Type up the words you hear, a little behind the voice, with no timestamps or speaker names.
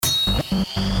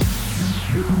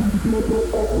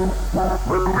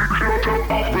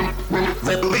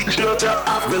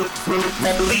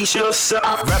Release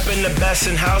yourself. Rapping the best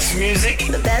in house music.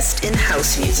 The best in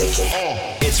house music.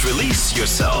 It's Release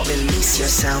Yourself. Release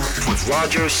yourself. With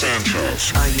Roger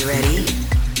Sanchez. Are you ready?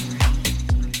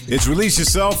 It's Release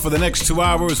Yourself for the next 2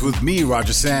 hours with me,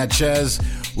 Roger Sanchez.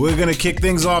 We're going to kick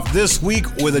things off this week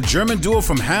with a German duo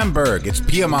from Hamburg. It's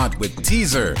Piedmont with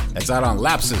Teaser. That's out on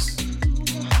Lapsus.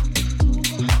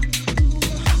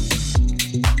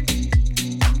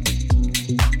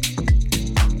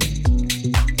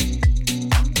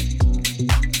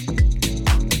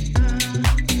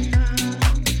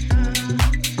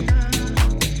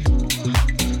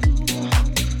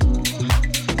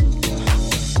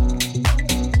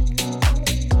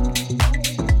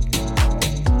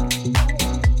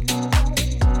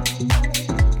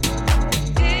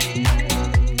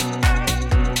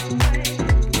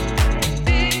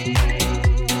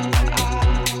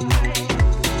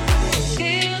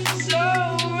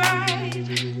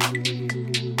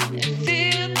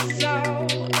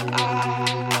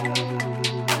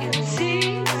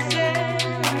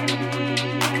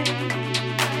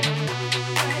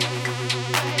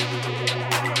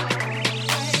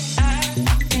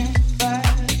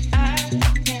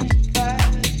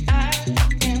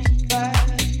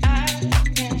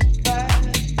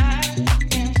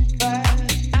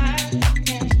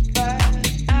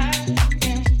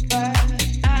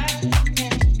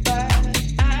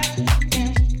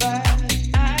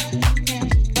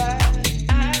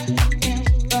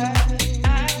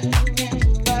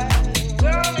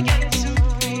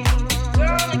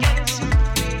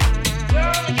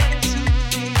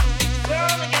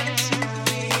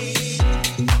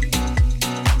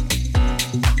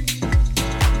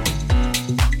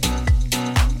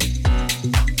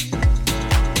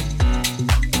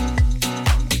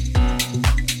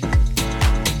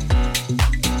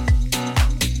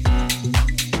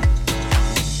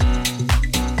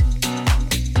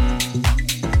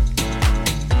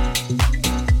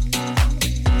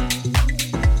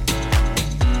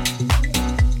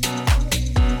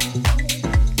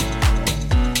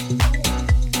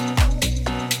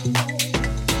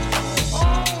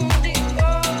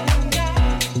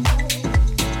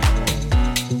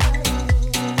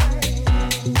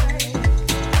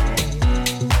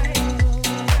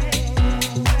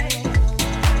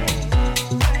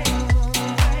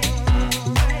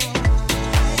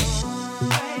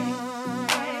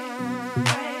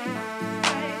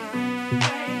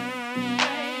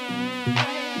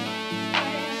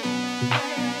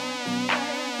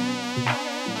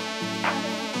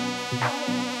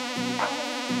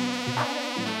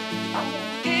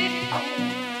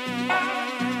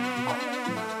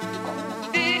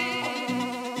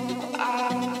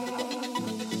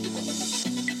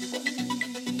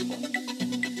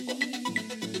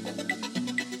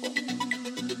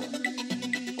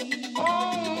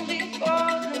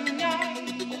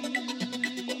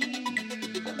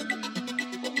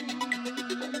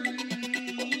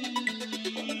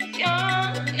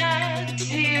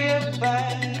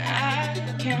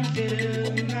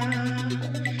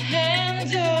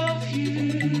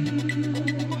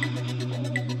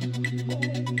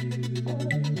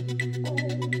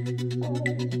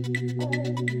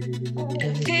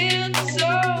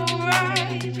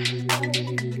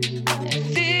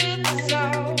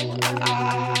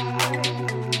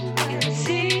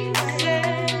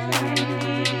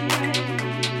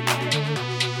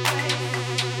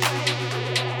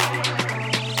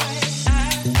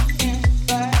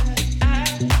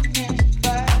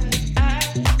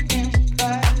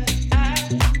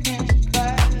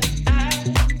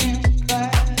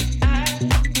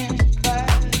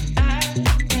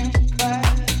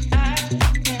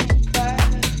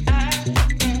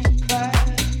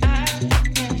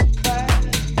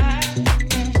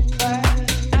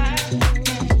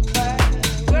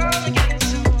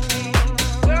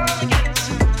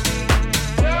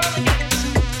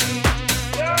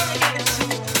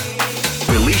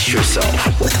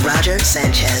 With Roger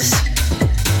Sanchez.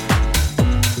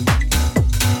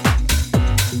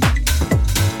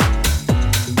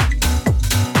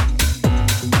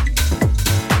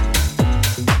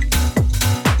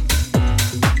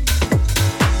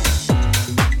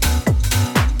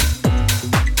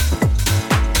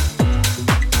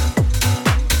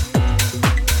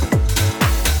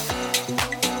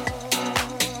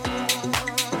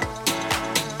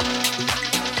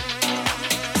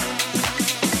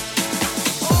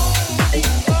 Oh,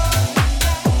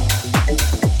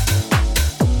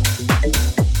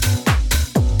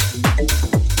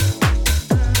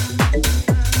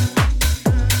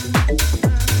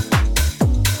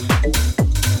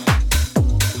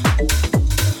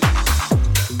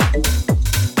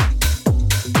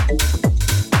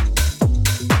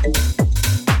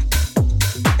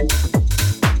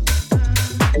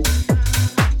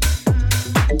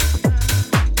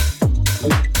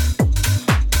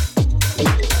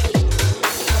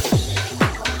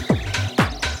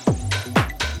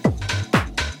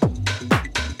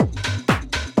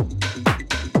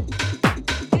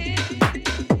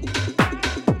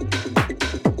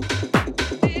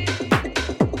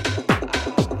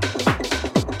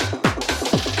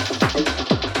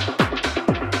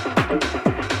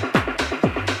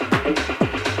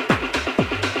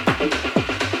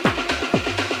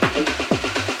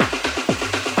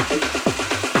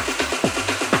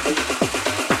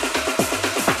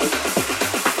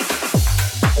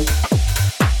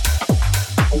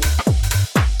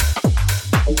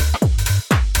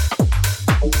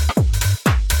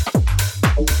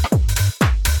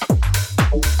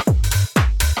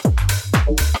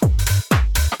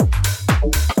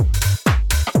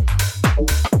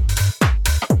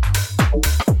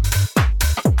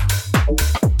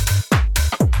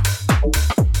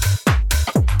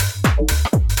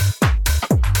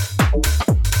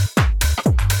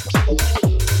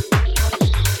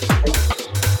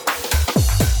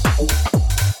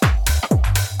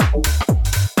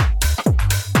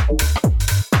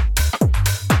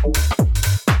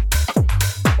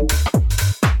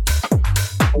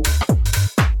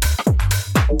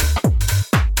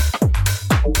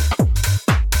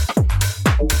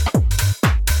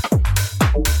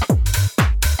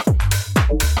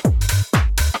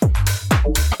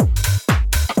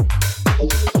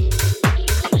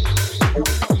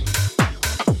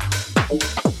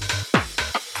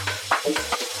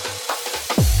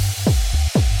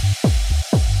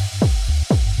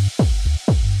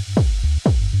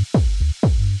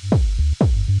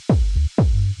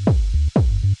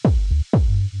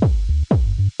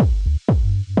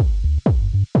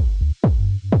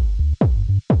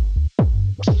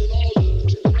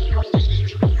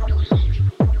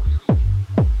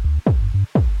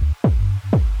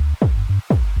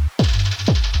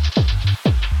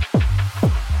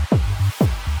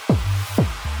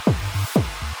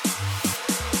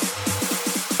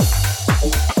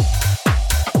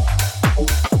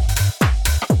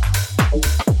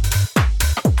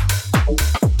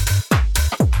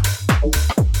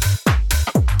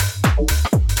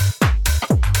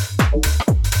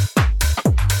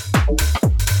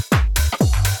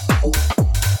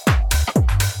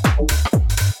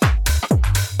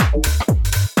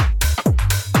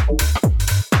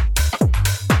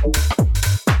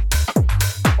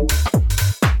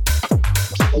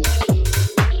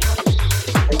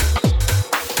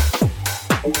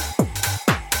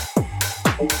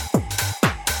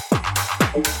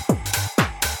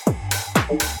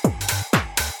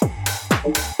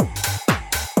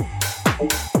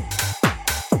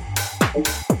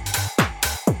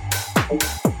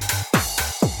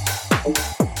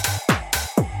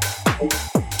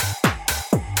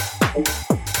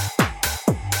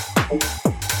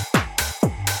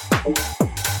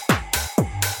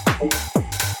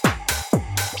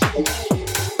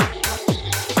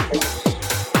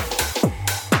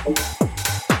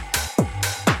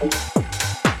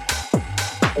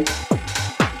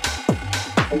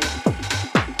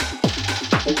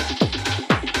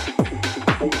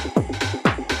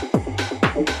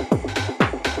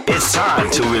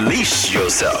 To release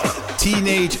yourself.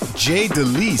 Teenage Jay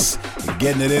DeLise,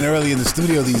 getting it in early in the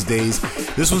studio these days.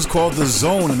 This one's called The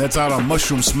Zone, and that's out on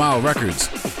Mushroom Smile Records.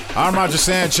 I'm Roger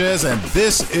Sanchez, and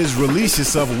this is Release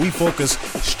Yourself, where we focus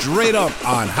straight up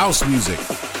on house music.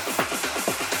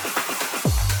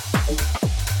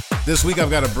 This week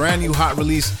I've got a brand new hot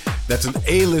release that's an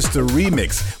A-lister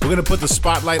remix. We're going to put the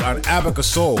spotlight on Abaca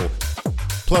Soul.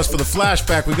 Plus, for the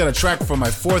flashback, we've got a track from my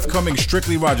forthcoming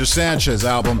Strictly Roger Sanchez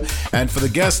album. And for the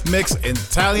guest mix,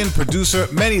 Italian producer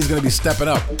Manny is going to be stepping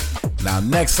up. Now,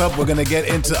 next up, we're going to get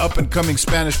into up-and-coming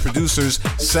Spanish producers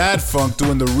Sad Funk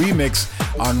doing the remix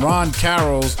on Ron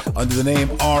Carroll's under the name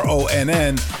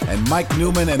RONN, and Mike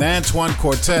Newman and Antoine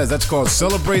Cortez. That's called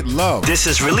Celebrate Love. This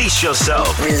is Release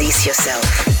Yourself. Release yourself.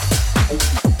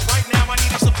 Right now, I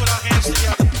need us to put our hands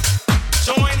together.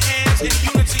 Join hands in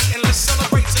unity and let's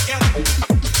celebrate together.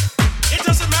 It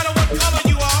doesn't matter what color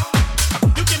you are.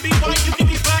 You can be white, you can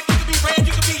be black, you can be red,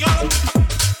 you can be yellow.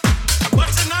 But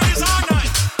tonight is our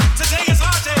night. Today is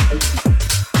our day.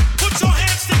 Put your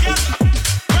hands together.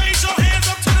 Raise your hands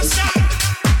up to the sky.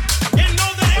 And know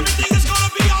that everything is going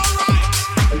to be all right.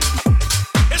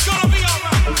 It's going to be all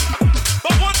right.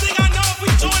 But one thing I know, if we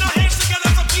join our hands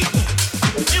together as a people,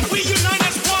 if we unite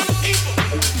as one people,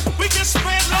 we can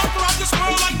spread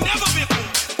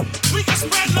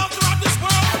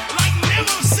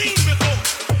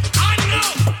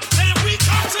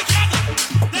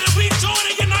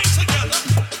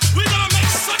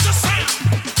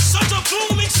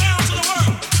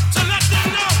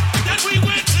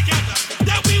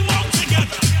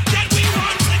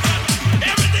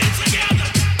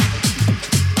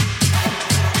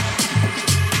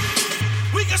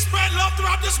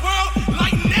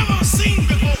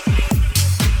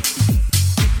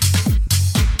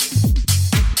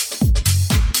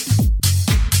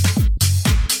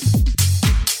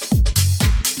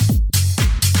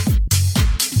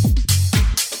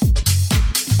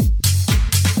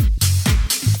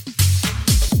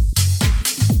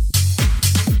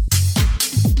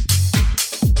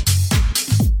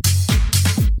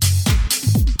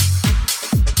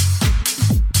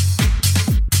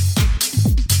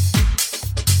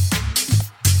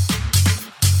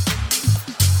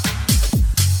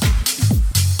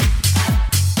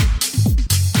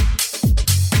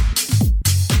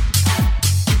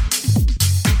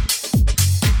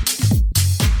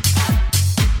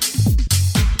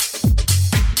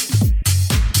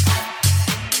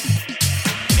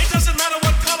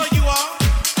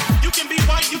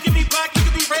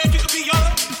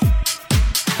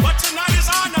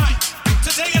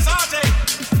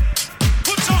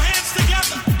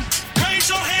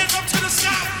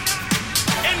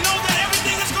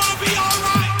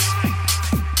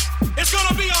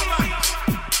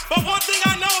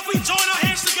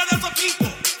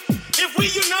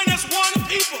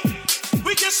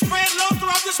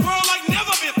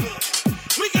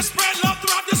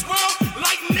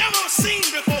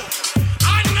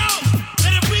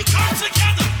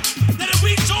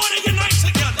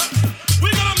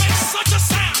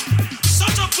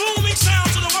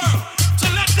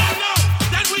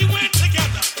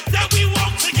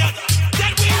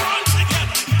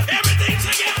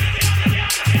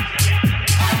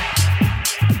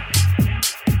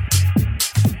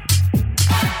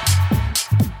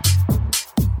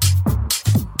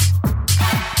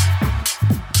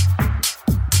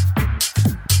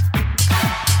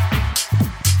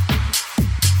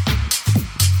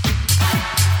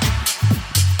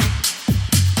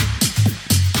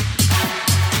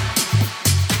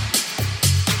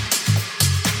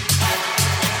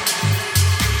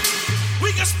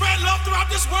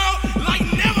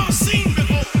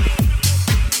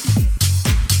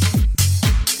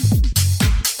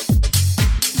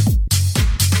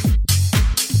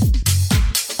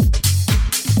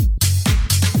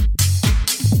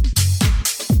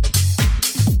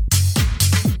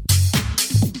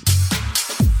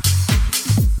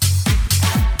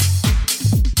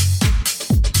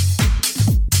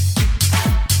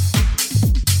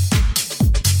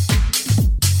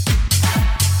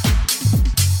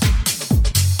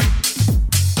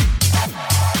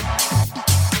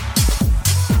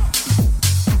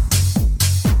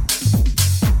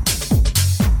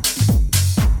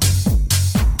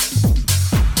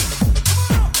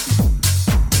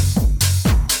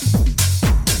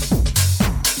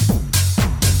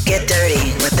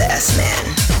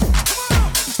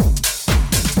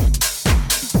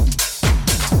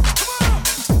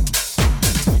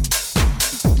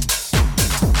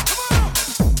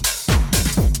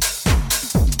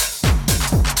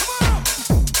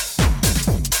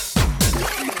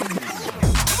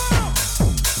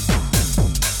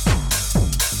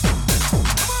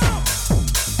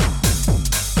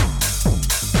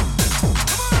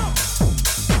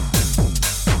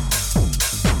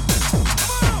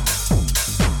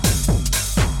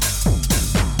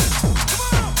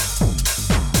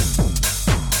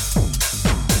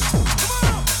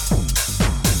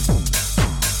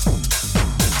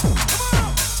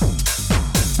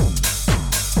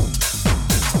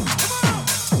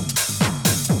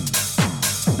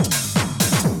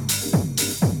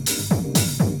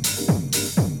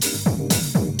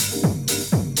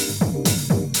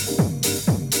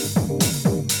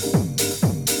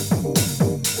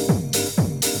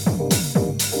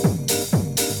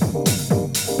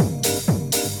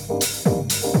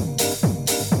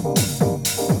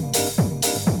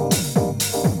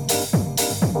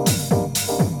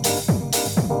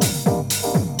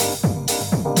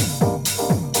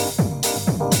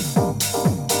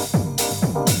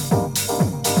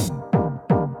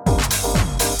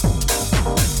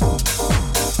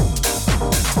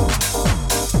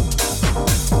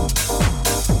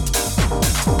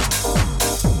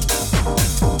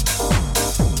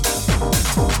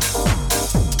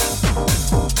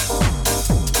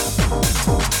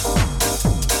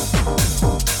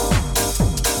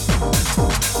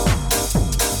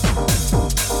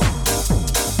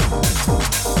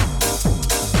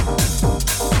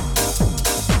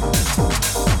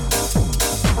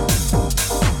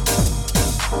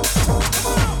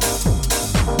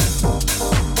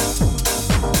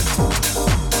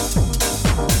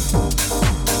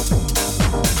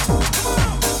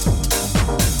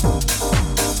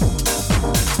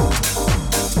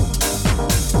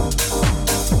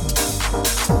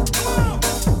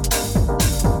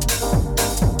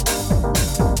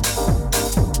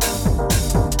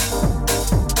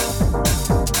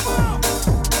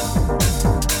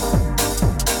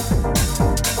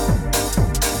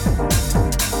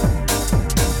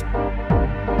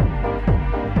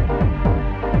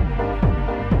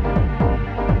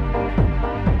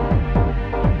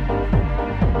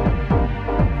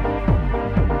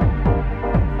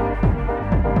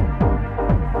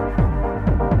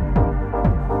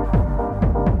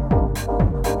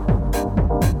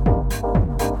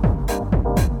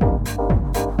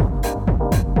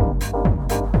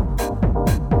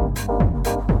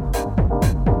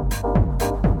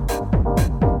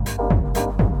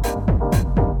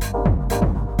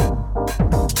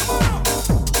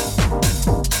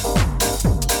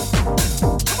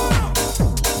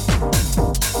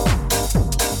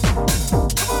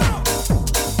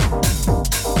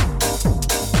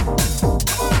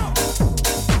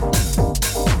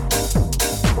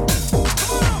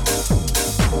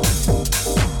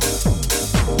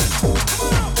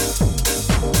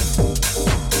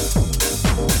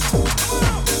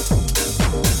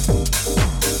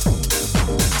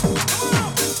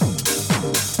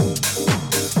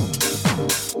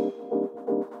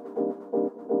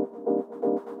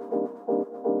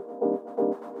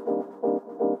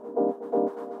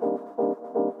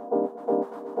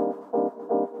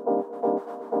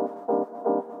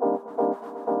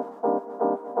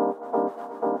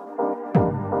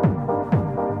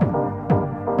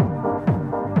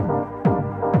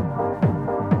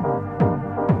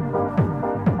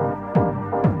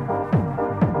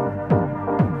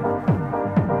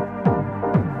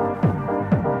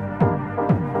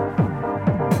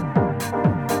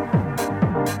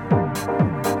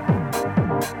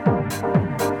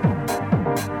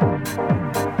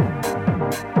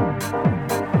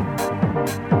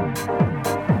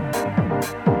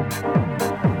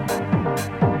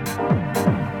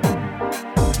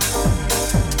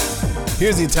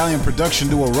Here's the Italian production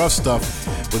duo Rough Stuff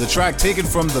with a track taken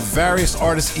from the Various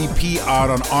Artists EP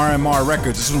out on RMR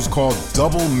Records. This one's called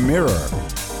Double Mirror.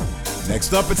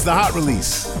 Next up, it's the hot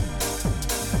release.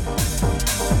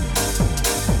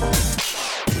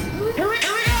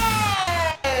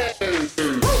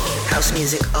 House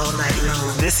music all night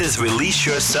long. This is Release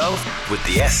Yourself with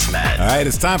the S-Man. All right,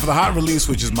 it's time for the hot release,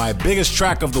 which is my biggest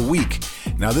track of the week.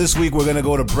 Now, this week we're going to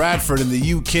go to Bradford in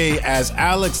the UK as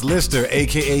Alex Lister,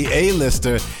 aka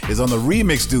A-Lister, is on the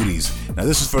remix duties. Now,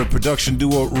 this is for production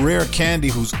duo Rare Candy,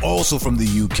 who's also from the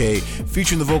UK,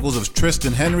 featuring the vocals of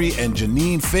Tristan Henry and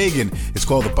Janine Fagan. It's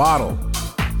called The Bottle.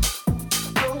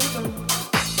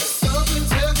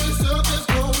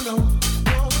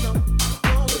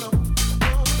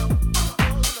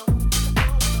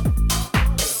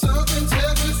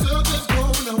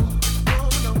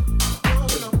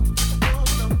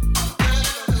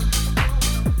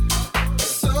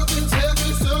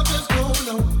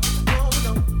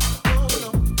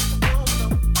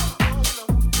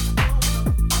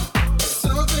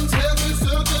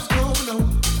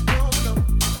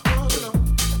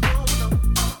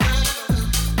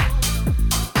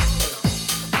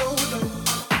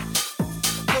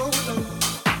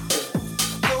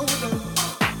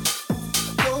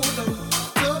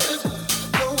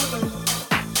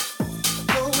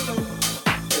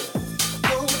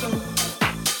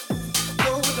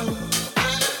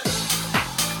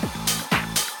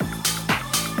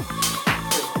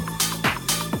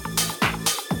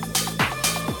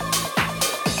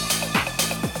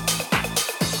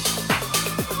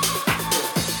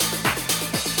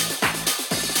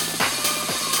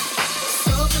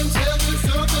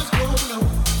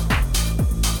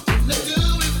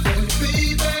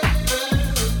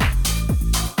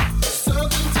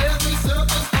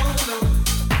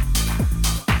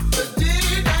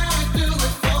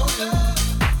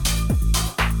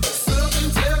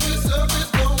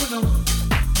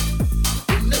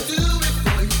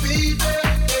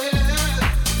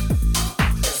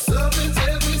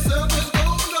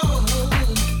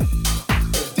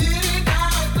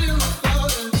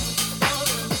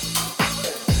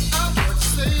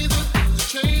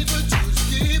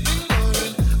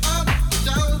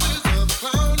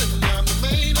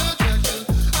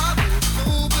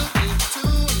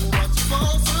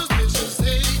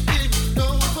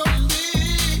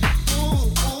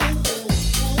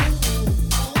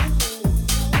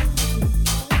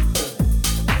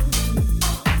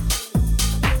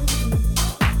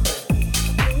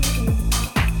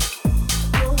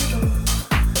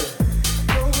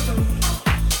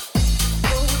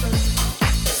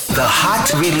 The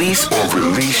hot release or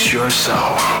release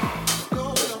yourself.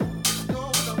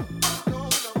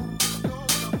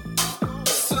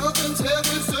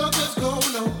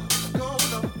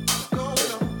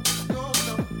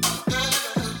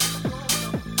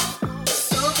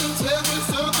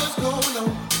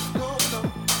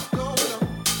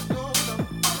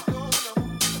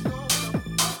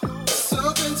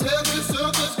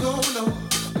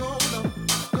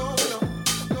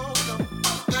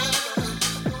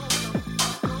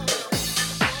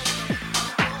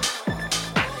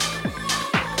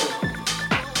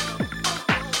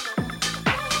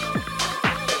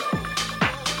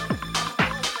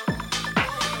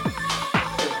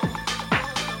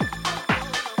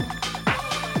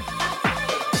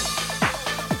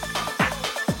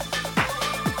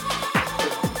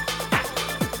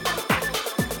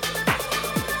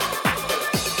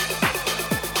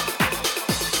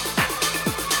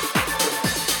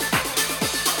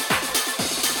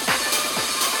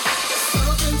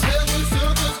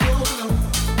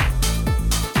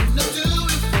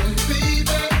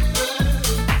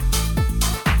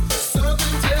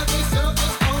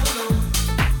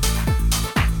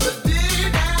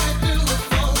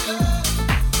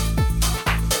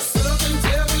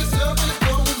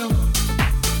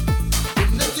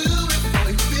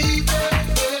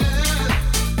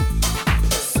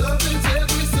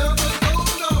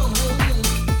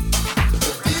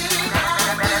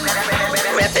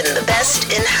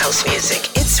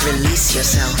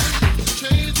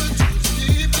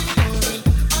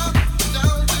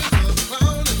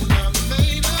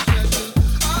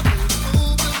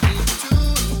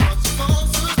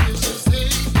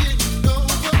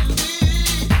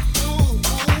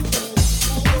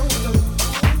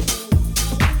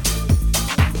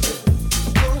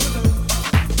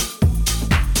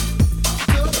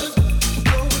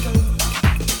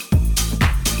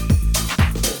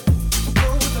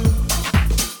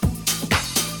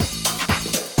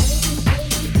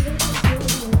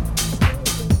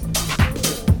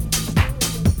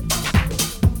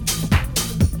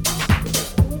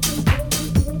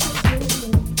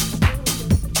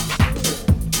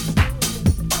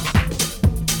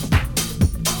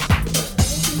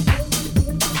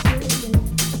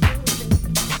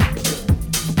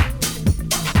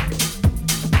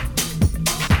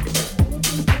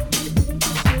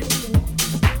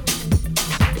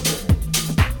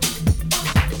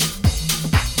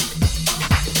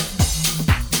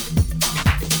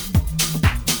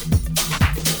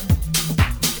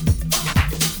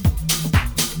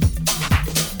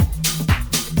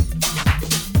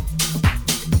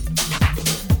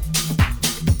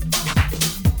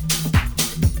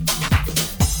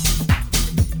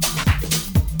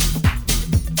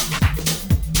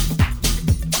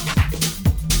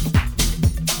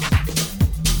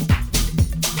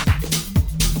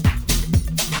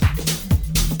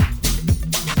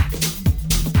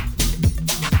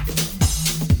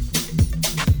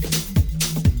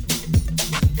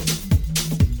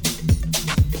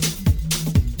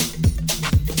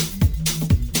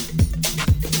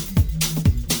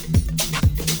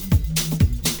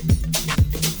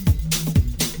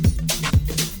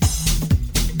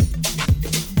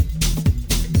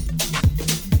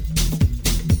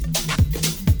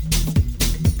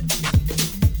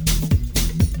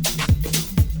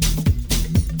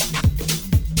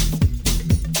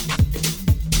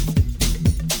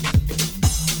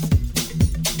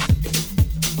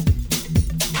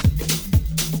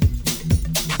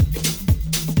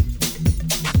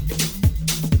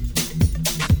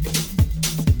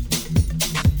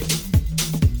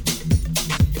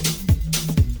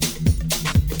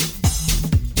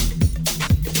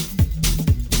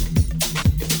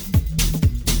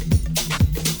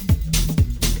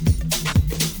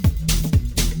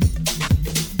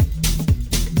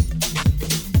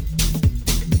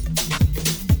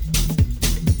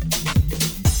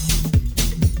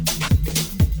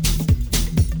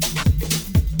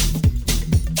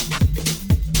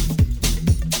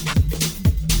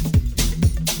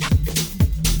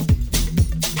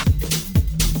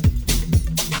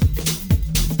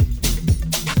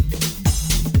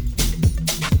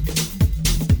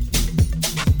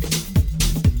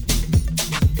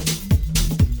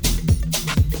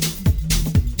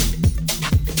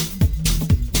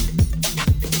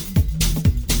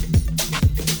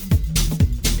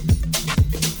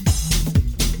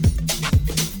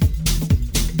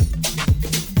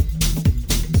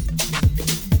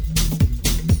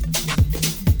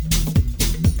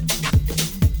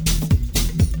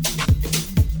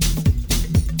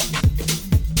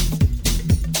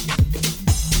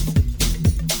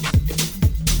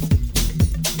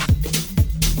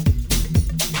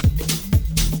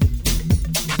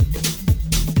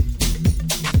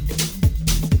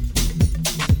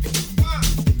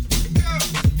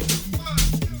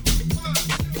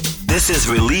 is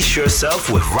Release Yourself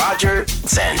with Roger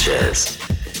Sanchez.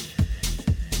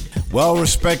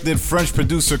 Well-respected French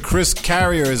producer Chris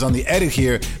Carrier is on the edit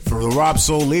here for the Rob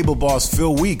Soul label boss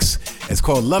Phil Weeks. It's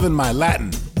called Lovin' My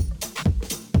Latin.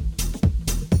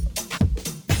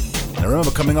 Now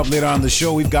remember, coming up later on the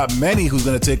show, we've got Manny who's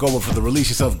going to take over for the Release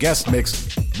Yourself guest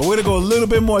mix. But we're going to go a little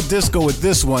bit more disco with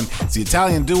this one. It's the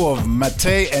Italian duo of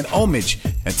Mattei and Homage,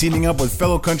 and teaming up with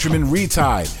fellow countryman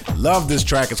Retide. Love this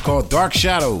track. It's called Dark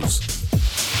Shadows.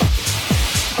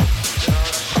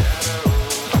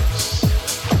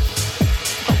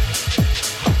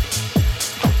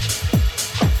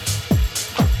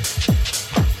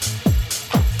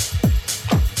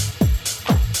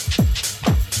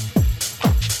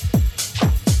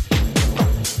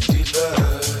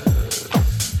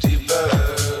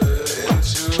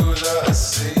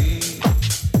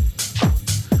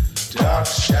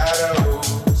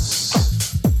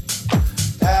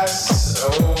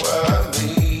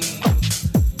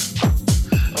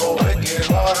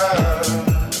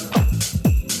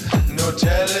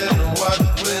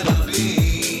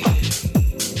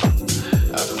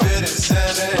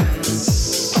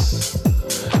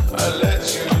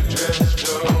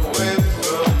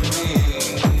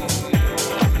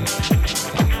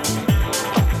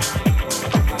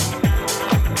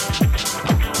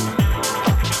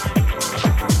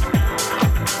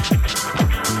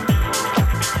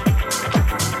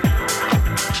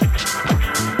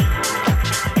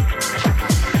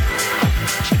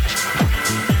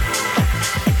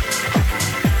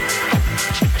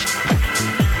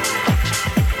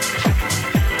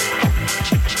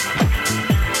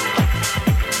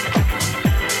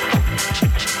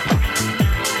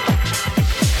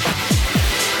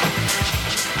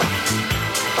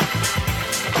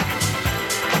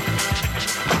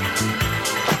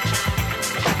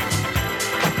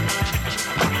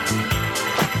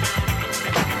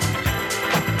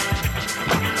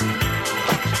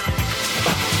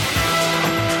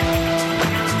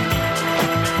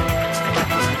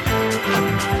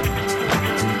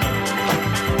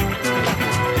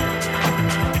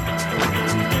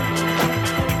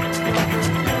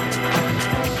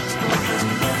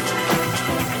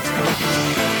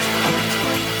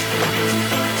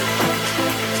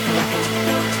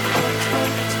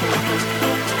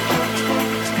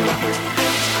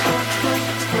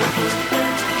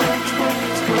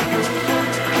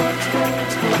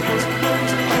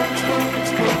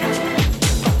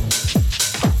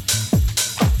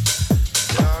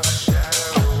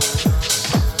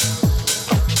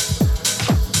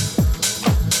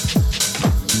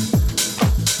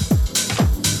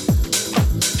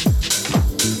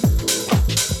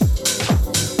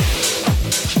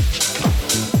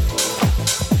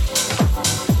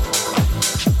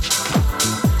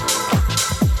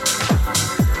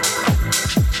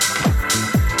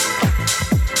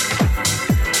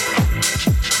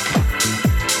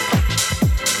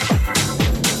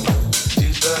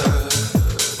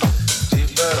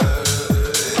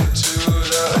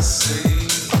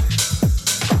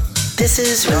 This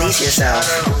is Release Yourself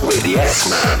with the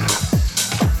S-Man.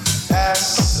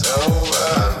 Pass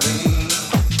over me,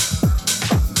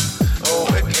 oh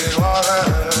wicked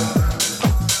water,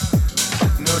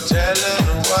 no telling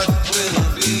what will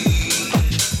be,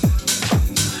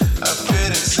 a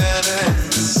fitting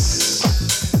sentence,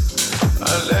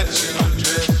 I'll let you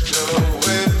drift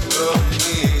away from me.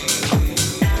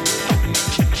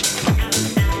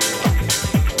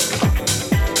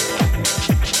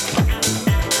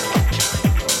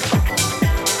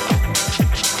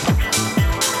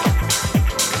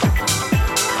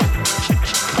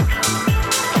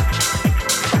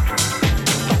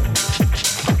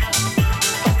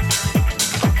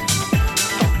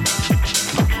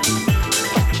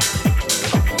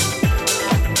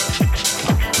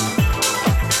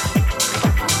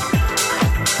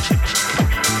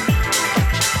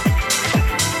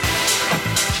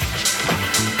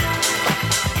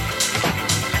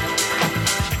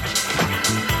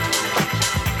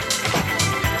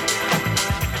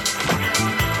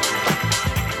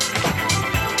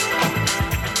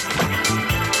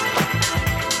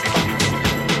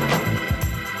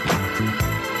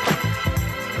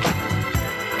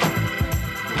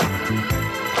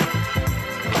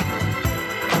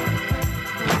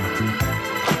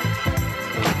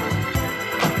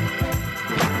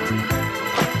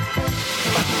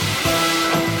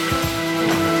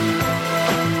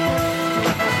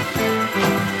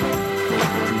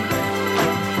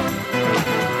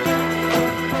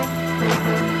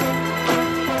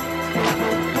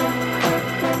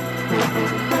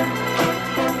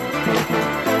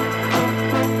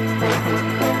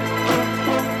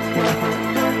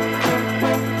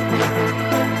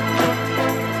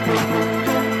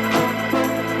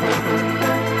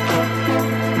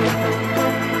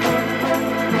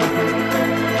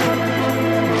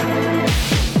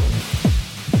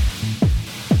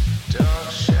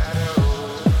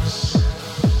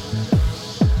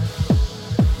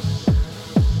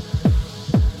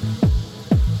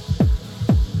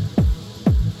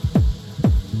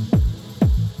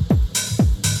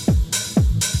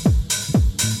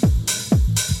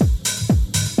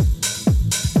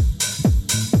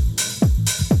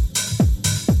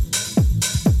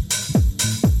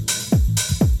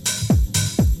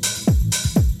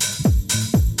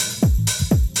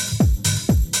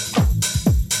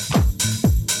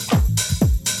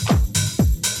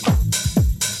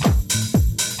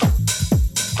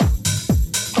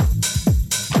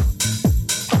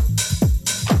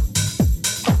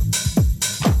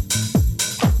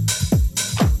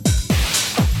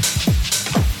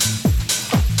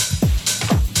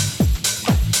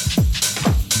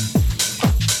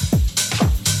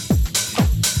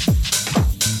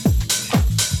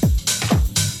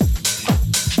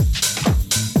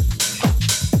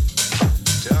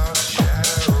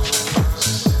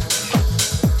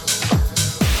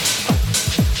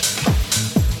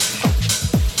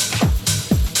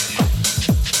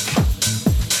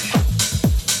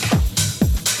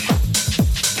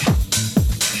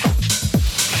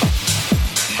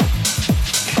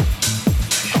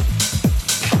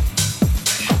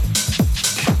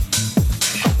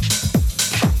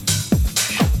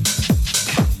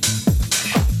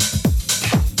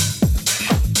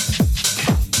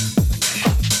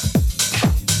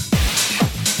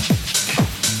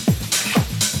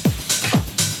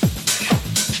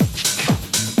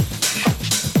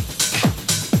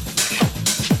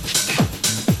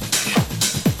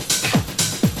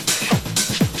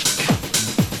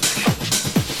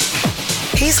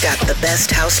 He's got the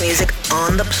best house music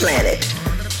on the planet.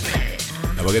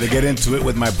 And we're going to get into it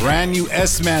with my brand new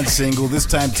S-Man single, this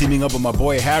time teaming up with my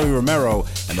boy Harry Romero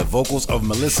and the vocals of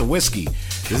Melissa Whiskey.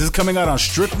 This is coming out on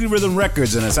Strictly Rhythm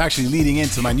Records, and it's actually leading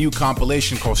into my new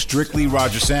compilation called Strictly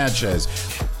Roger Sanchez.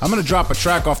 I'm going to drop a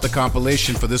track off the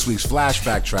compilation for this week's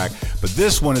flashback track, but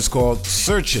this one is called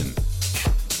Searchin'.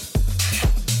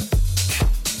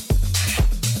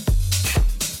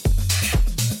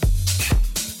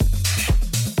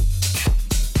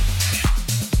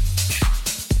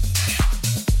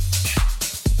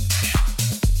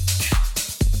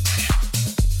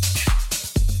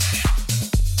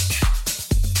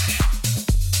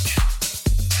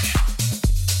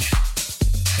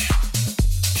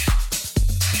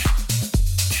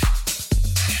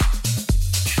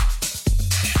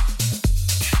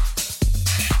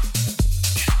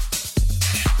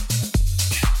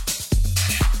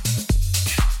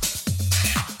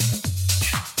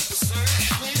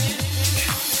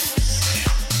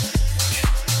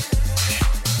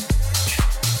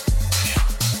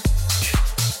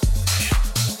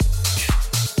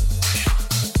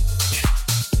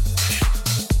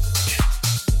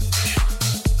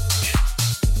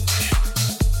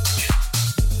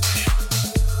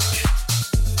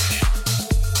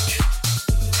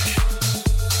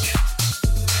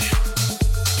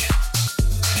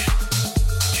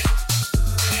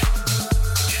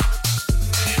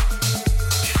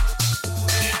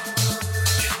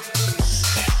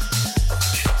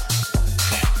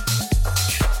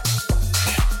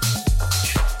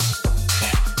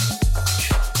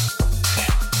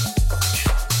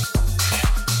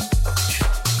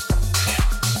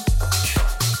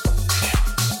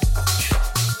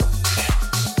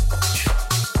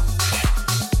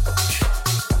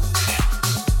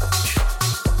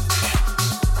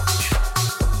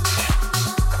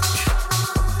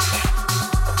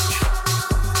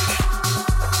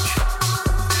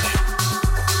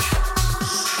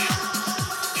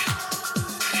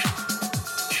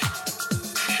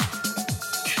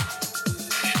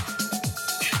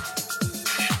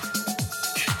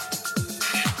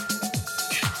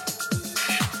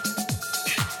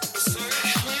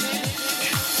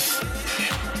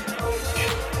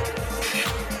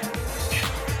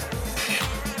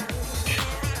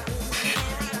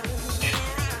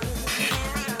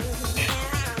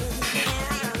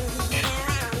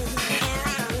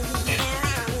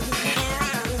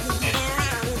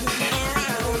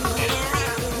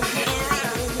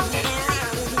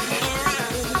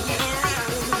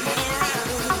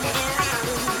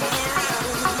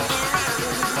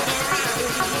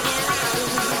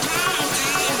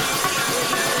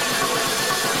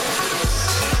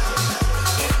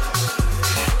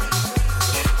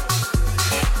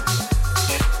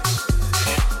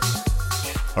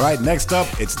 All right, next up,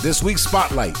 it's this week's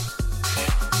Spotlight.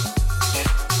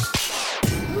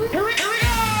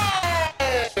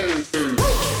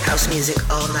 House music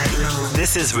all night long.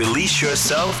 This is Release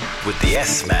Yourself with the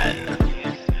S-Man.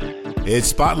 It's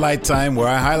Spotlight time, where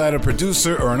I highlight a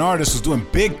producer or an artist who's doing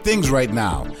big things right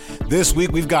now. This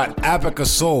week, we've got Apica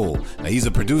Soul. Now, he's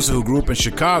a producer who grew up in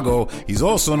Chicago. He's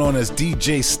also known as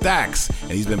DJ Stax,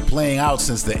 and he's been playing out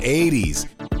since the 80s.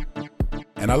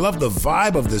 And I love the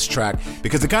vibe of this track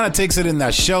because it kind of takes it in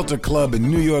that Shelter Club in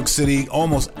New York City,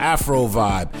 almost Afro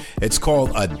vibe. It's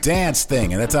called A Dance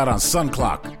Thing, and that's out on Sun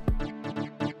Clock.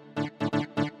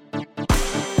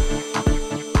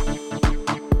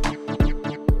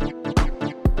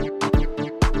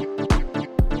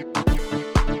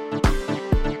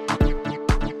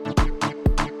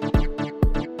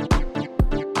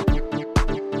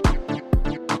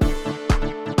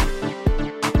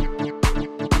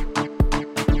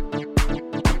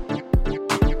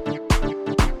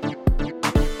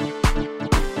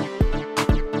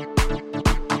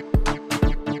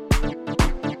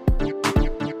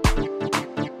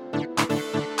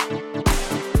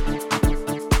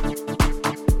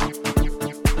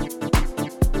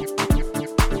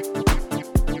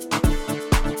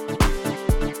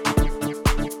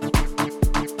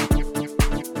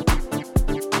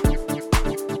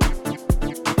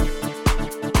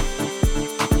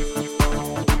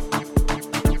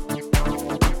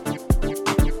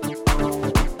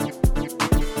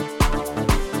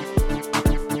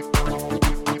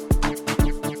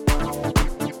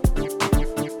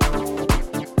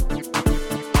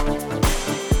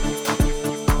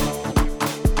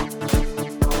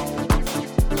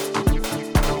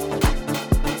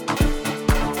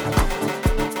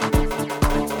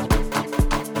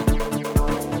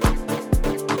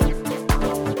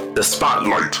 The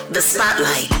Spotlight. The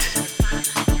Spotlight.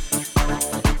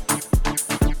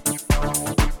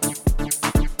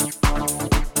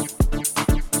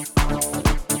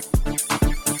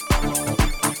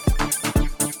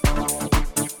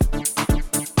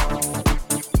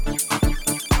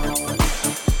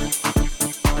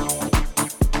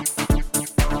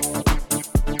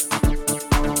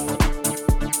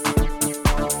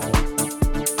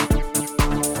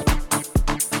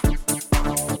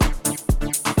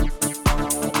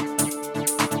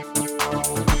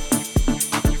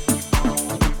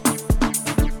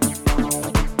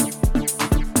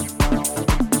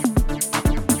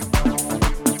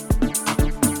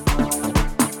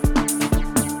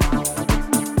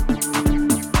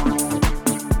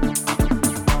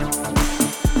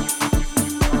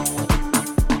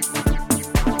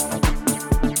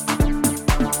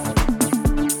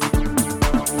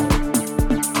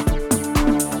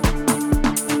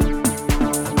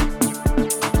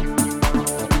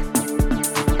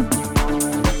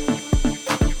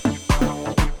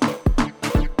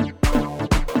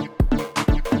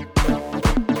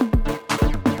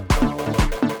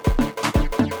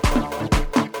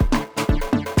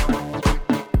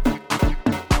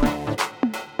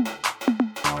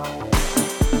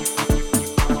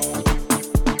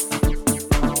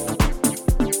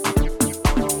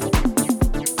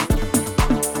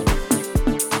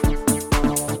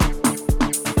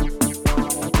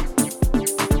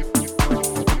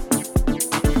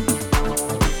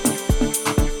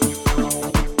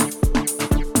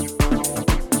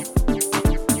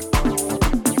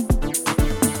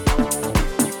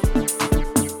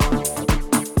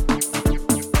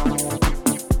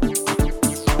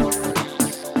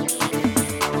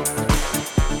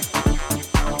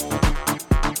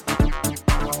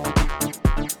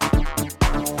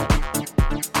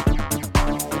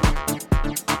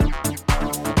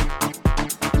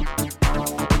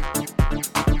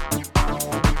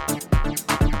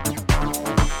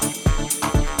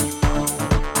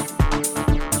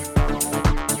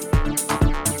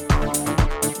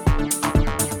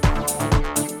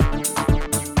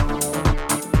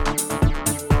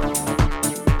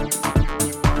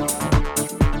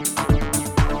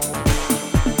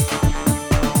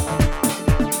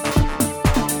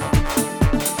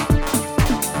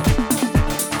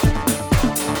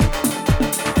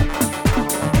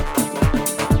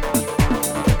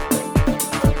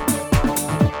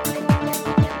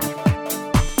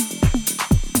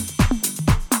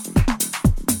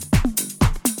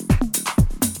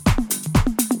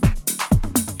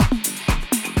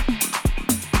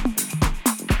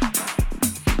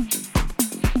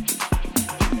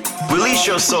 Release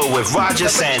Your Soul with Roger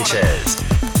Sanchez.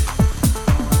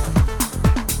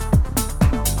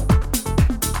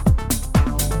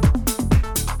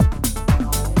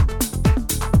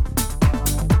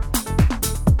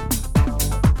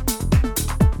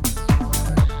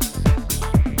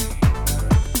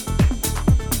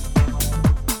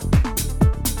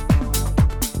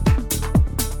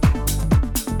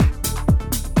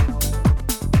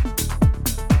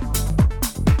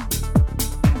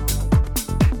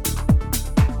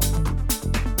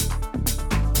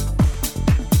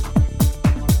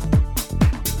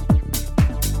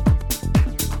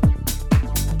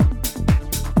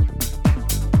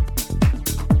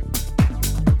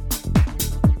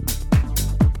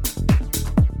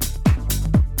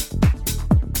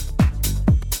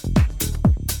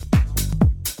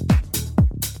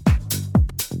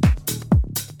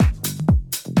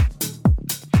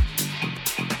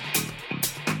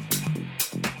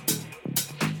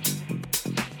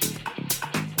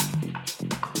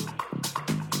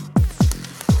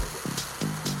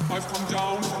 I've come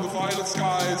down from the violet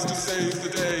skies to save the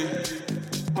day.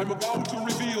 I'm about to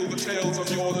reveal the tales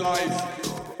of your life.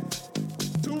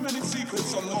 Too many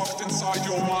secrets are locked inside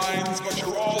your minds, but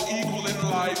you're all equal in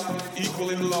life,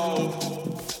 equal in love.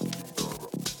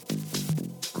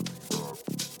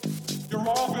 You're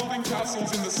all building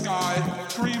castles in the sky,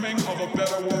 dreaming of a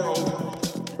better world.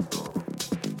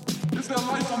 Is there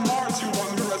life on Mars, you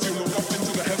wonder, as you look up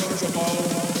into the heavens above?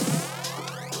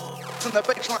 From the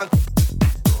baseline.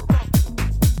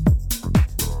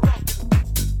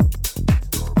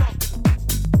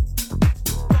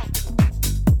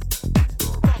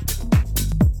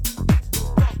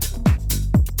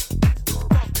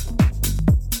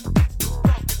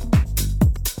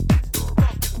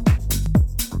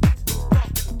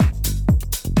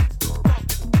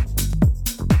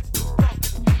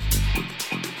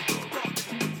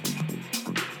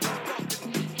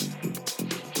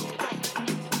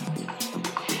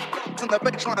 The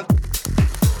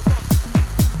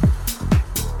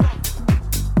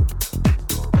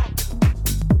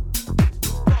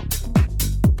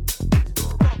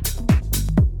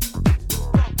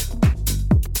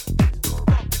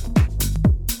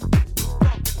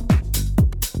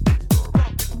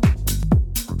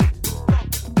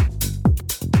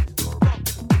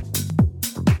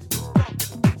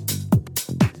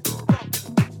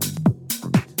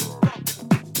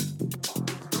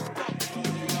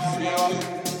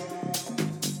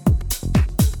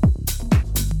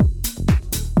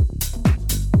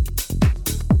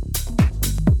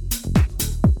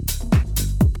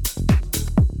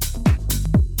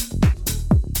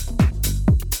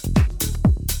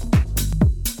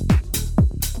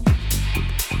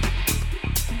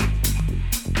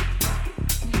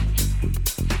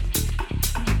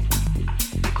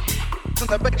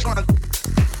baseline.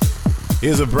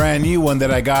 Here's a brand new one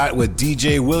that I got with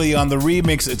DJ Willie on the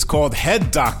remix. It's called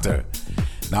Head Doctor.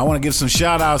 Now I want to give some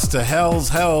shout outs to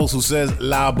Hells who says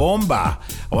La Bomba.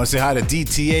 I want to say hi to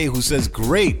DTA who says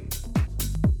great.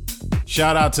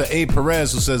 Shout out to A.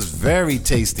 Perez who says very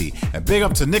tasty. And big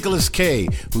up to Nicholas K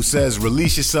who says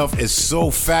Release Yourself is so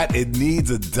fat it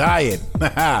needs a diet.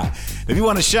 If you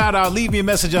want a shout out, leave me a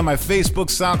message on my Facebook,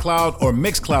 SoundCloud, or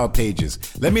Mixcloud pages.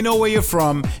 Let me know where you're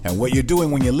from and what you're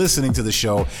doing when you're listening to the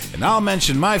show, and I'll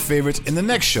mention my favorites in the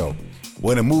next show.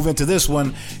 We're going to move into this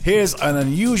one. Here's an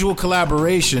unusual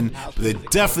collaboration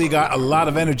that definitely got a lot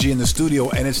of energy in the studio,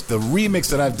 and it's the remix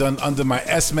that I've done under my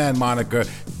S-Man moniker.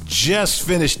 Just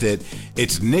finished it.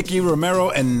 It's Nicky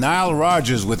Romero and Nile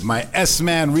Rodgers with my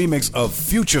S-Man remix of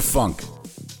Future Funk.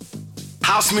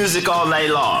 House music all night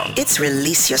long. It's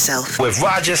Release Yourself with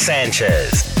Roger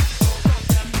Sanchez.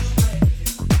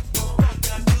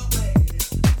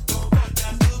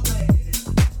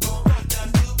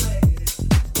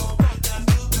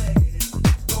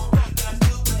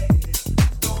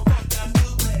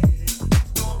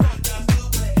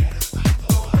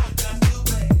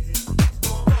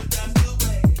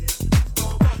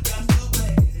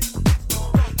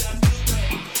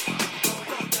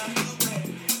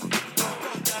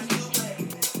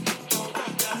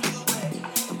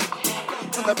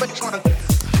 The baseline.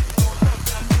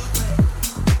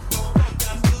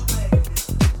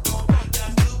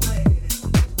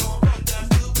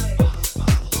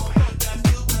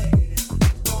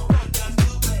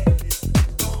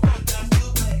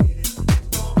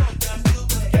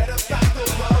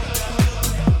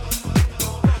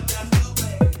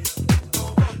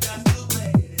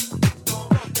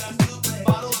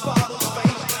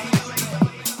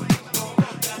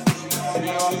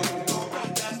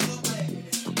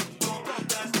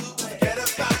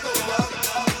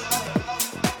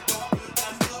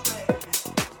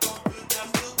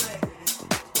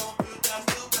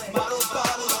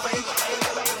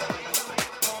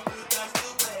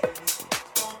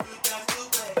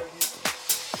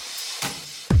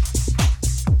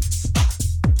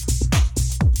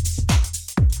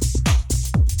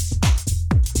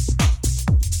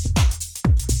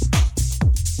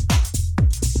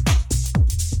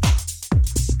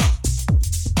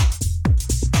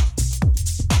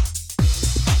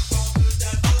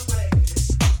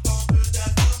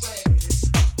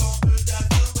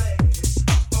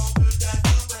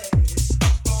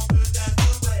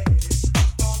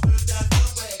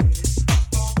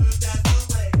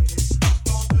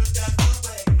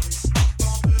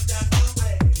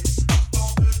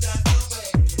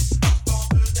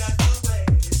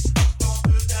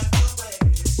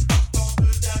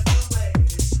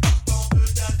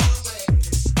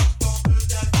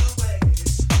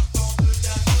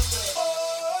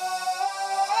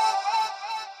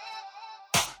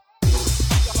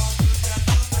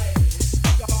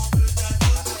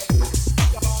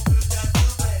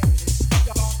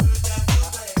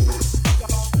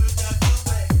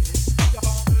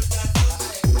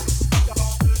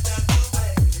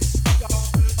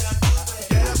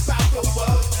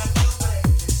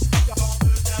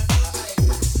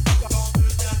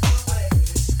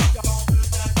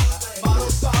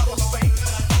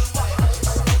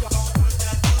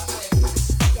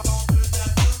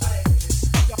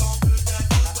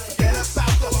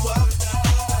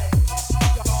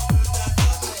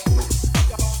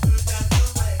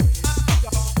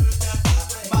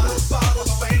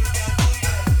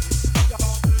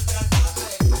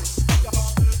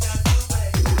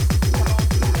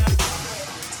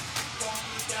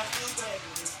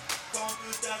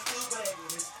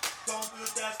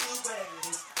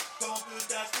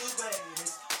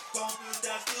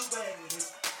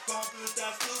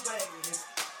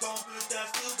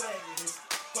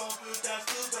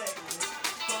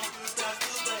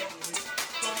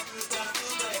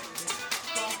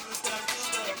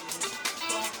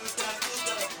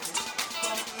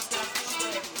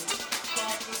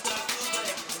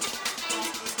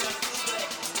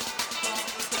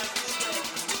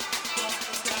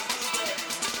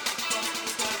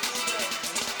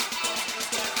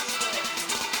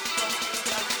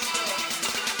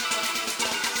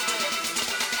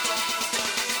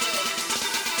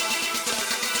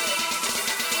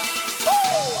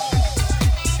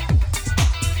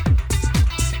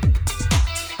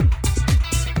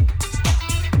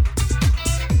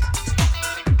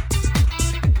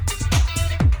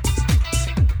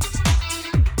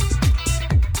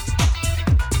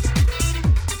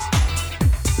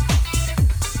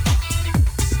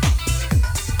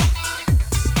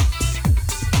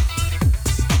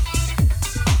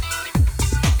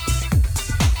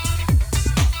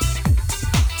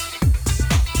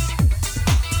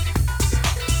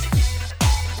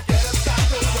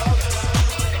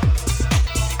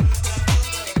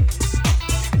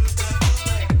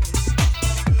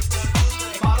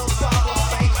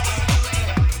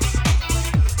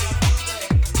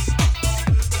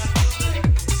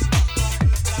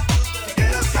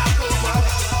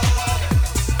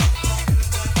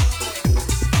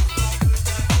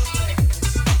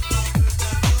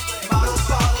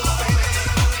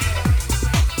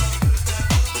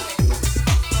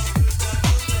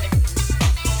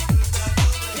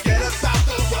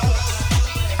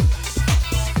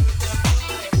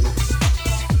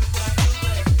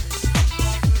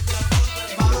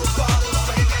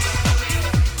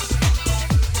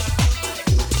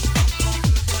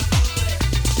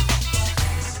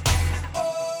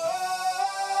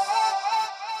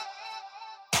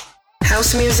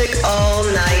 house music all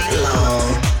night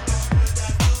long.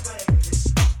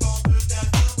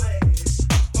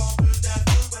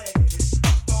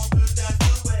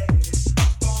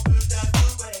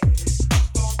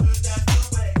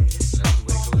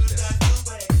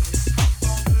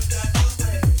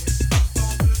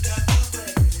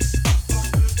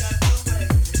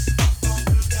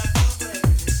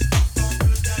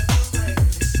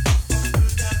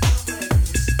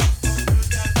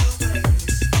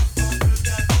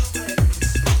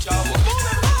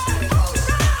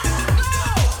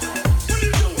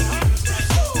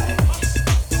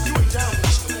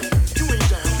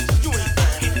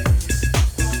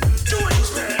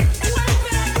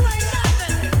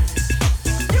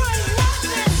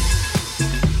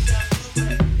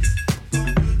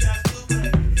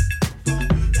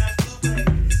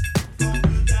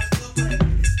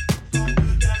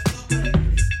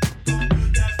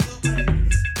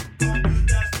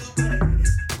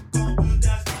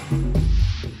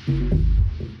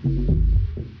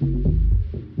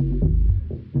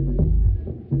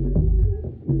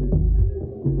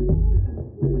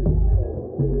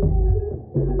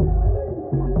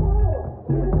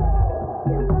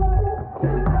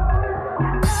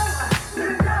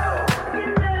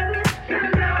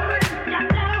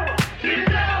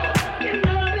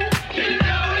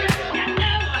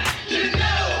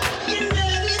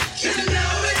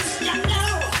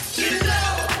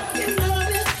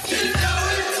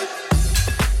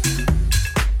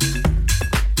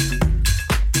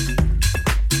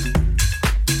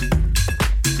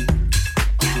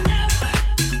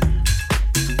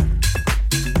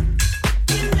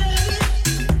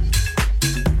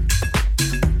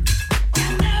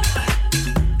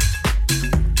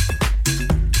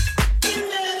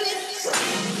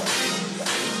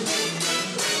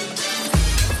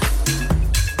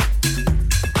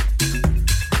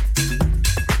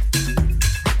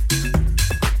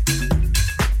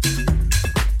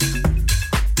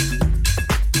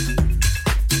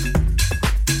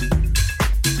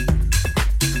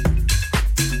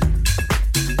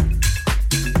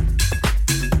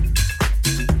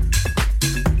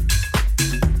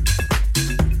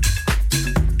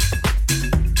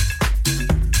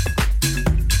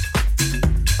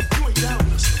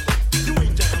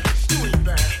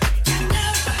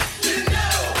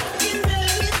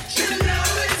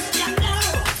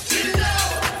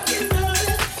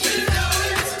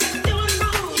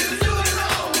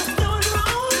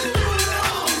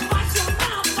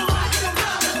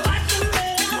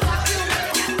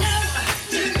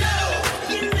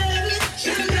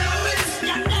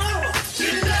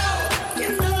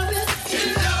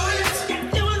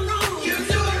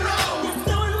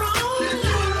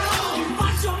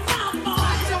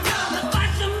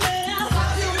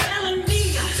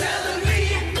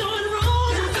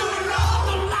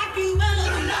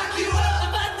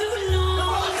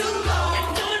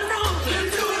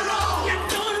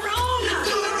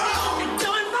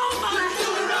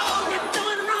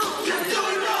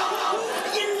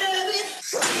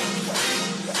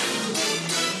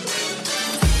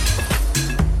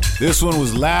 This one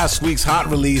was last week's hot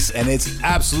release, and it's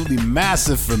absolutely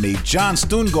massive for me. John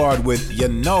Stungard with You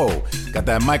Know. Got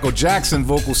that Michael Jackson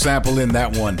vocal sample in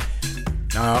that one.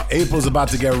 Now, April's about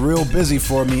to get real busy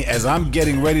for me as I'm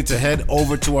getting ready to head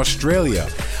over to Australia.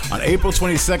 On April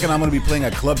 22nd, I'm going to be playing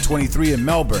at Club 23 in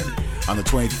Melbourne. On the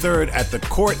 23rd, at the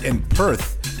Court in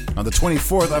Perth. On the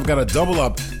 24th, I've got a double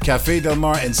up, Cafe Del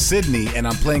Mar in Sydney, and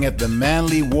I'm playing at the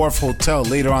Manly Wharf Hotel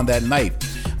later on that night.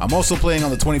 I'm also playing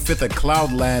on the 25th at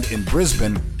Cloudland in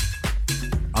Brisbane.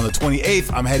 On the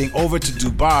 28th, I'm heading over to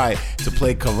Dubai to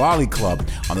play Cavalli Club.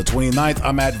 On the 29th,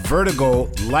 I'm at Vertigo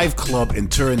Life Club in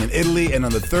Turin in Italy. And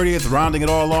on the 30th, rounding it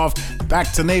all off,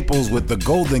 back to Naples with the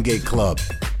Golden Gate Club.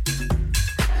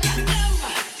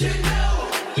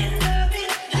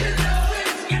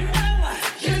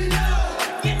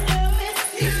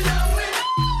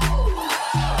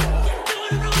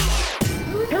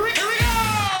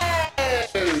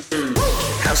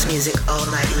 Music all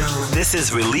night long. This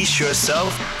is Release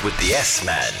Yourself with the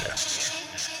S-Man.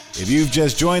 If you've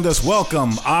just joined us,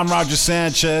 welcome. I'm Roger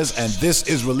Sanchez, and this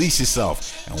is Release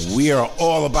Yourself. And we are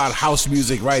all about house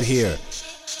music right here.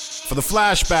 For the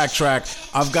flashback track,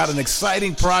 I've got an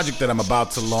exciting project that I'm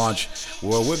about to launch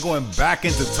where we're going back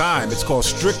into time. It's called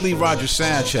Strictly Roger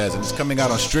Sanchez, and it's coming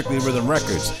out on Strictly Rhythm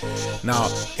Records. Now,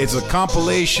 it's a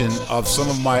compilation of some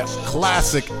of my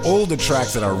classic older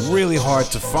tracks that are really hard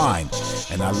to find.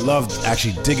 And I loved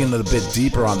actually digging a little bit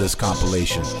deeper on this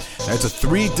compilation. Now, it's a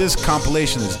 3-disc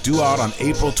compilation that's due out on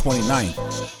April 29th.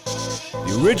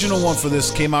 The original one for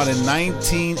this came out in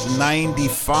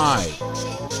 1995.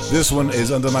 This one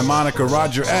is under my moniker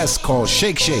Roger S, called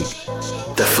Shake Shake.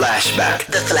 The Flashback.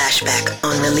 The Flashback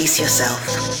on Release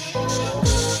Yourself.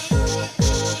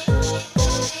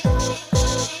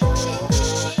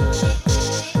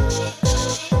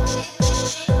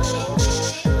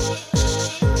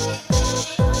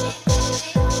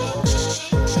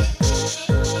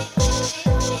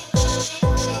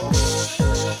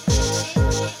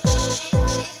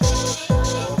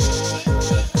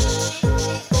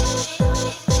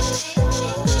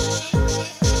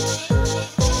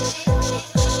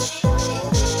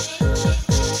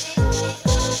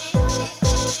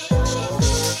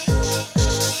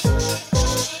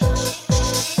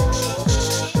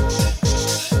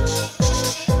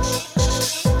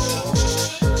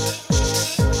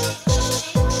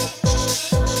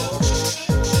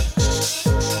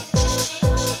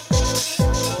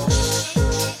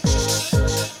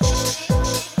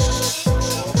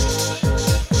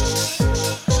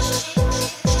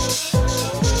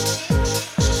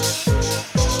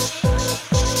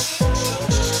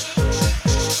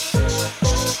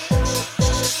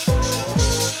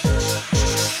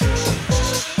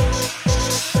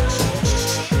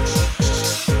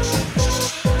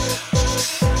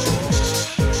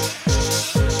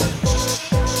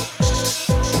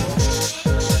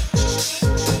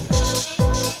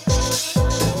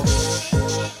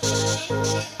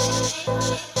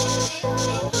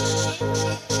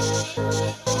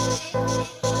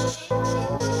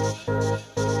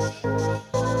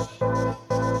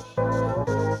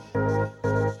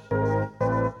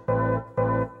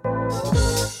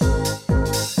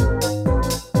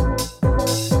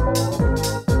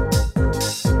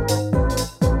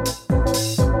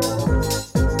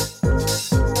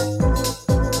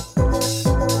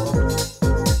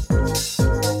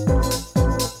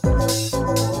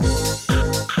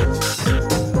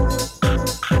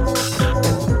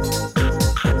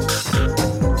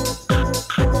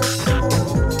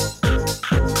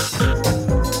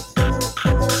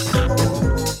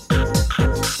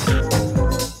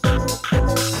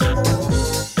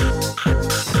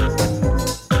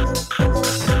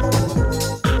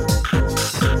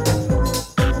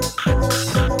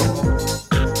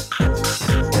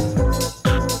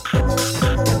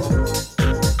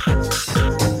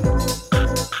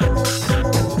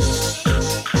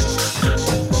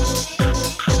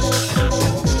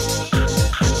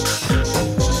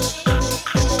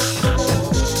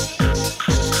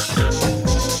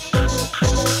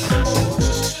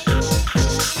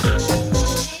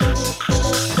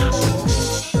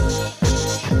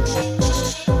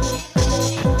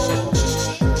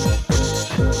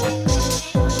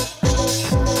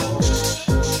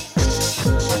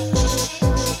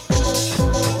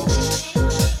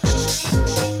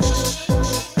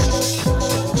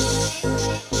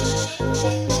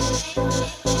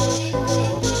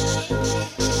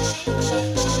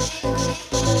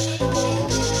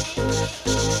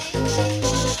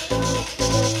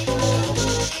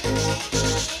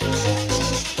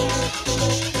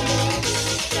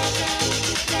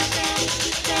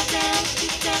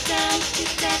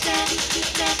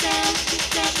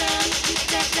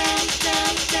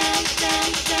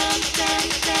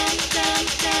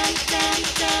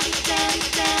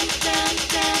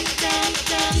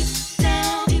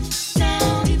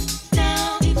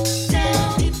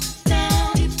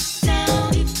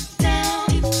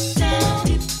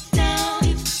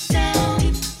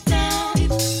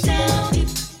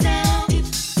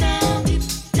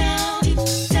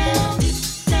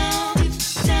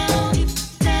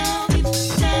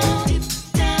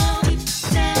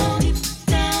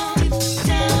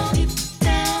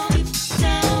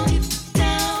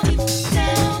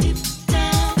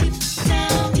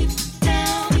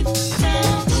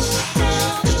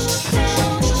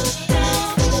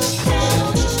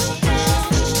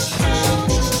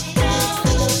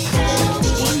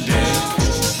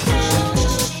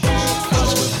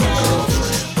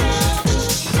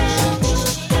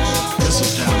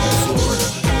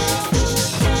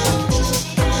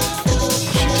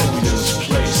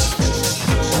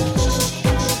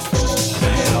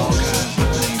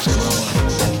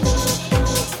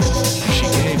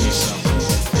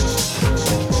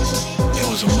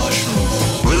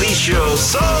 Your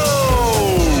soul.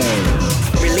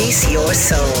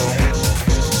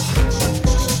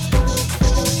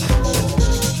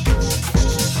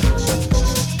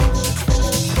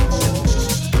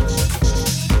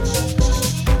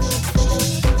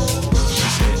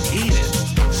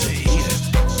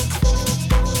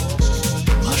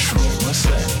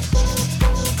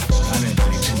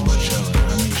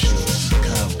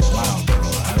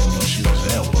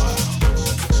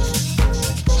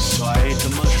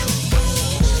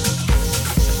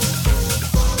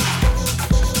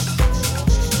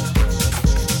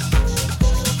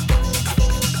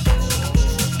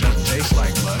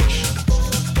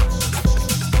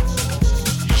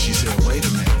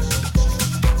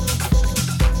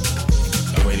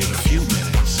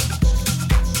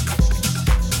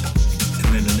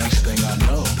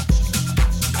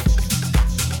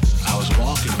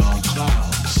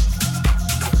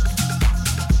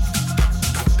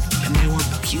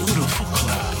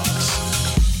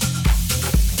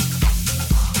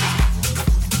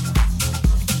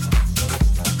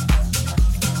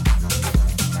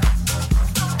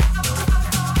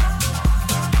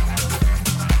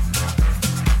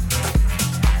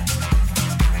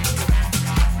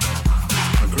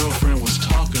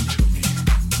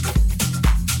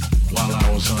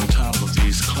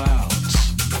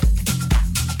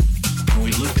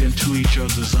 into each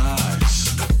other's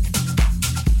eyes,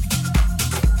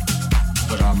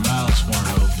 but our mouths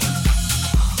weren't open.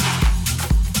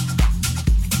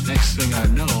 Next thing I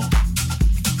know,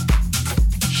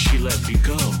 she let me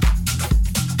go,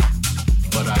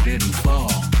 but I didn't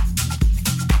fall.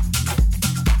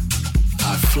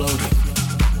 I floated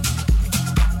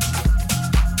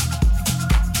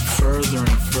further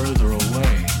and further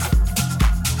away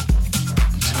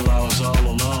until I was all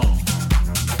alone.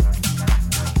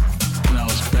 And I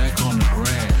was back on the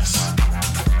grass,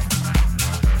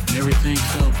 and everything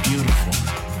felt beautiful.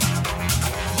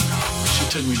 She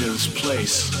took me to this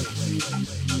place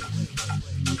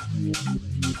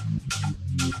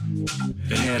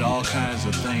that had all kinds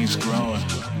of things growing.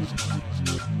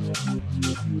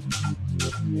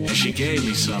 And she gave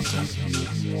me something.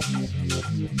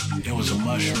 It was a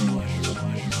mushroom.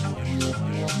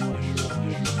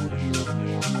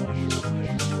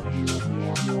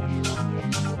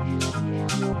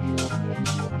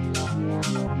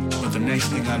 But the next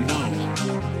thing I know,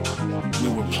 we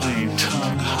were playing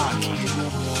tongue hockey.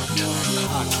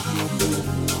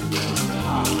 Tongue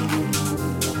hockey.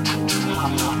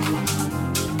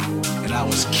 And I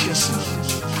was kissing her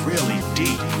really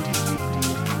deep.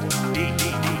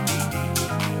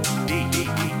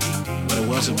 But it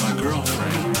wasn't my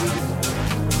girlfriend.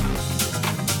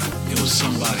 It was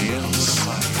somebody else.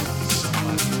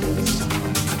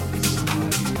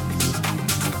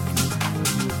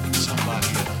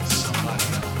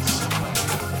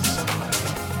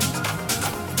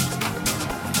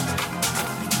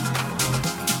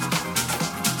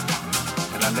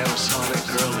 And I never saw that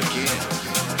girl again.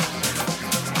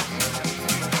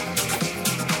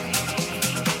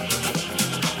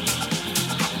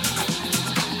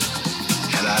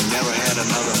 I never had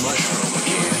another mushroom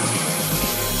again.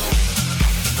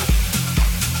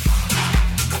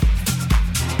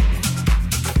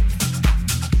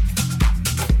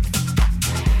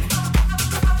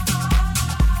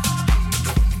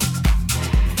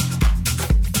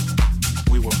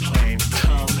 We were playing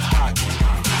tongue hockey.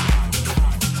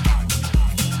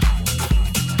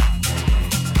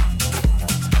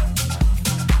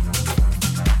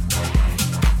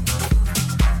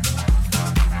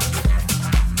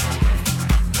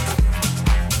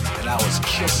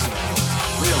 Kissing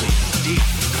really deep.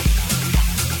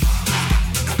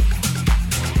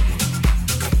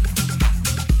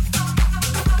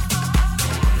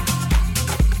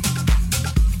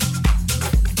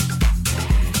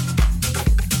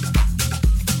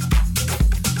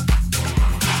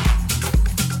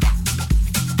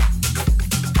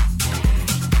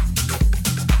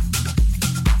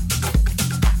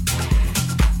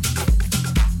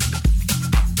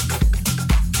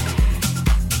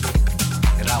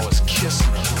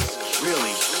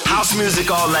 House music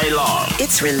all night long.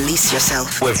 It's Release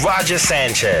Yourself with Roger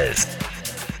Sanchez.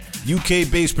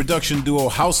 UK-based production duo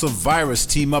House of Virus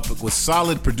team up with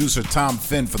solid producer Tom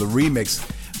Finn for the remix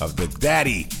of The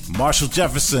Daddy, Marshall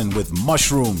Jefferson with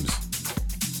Mushrooms.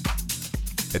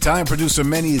 Italian producer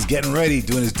Manny is getting ready,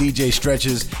 doing his DJ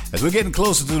stretches as we're getting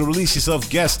closer to the Release Yourself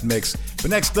guest mix. But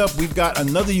next up, we've got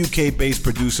another UK-based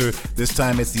producer. This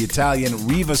time it's the Italian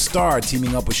Riva Starr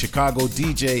teaming up with Chicago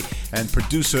DJ and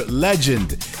producer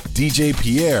legend DJ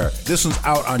Pierre. This one's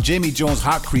out on Jamie Jones'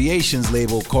 Hot Creations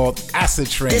label called Acid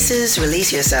Train. This is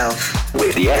Release Yourself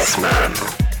with Yes Man.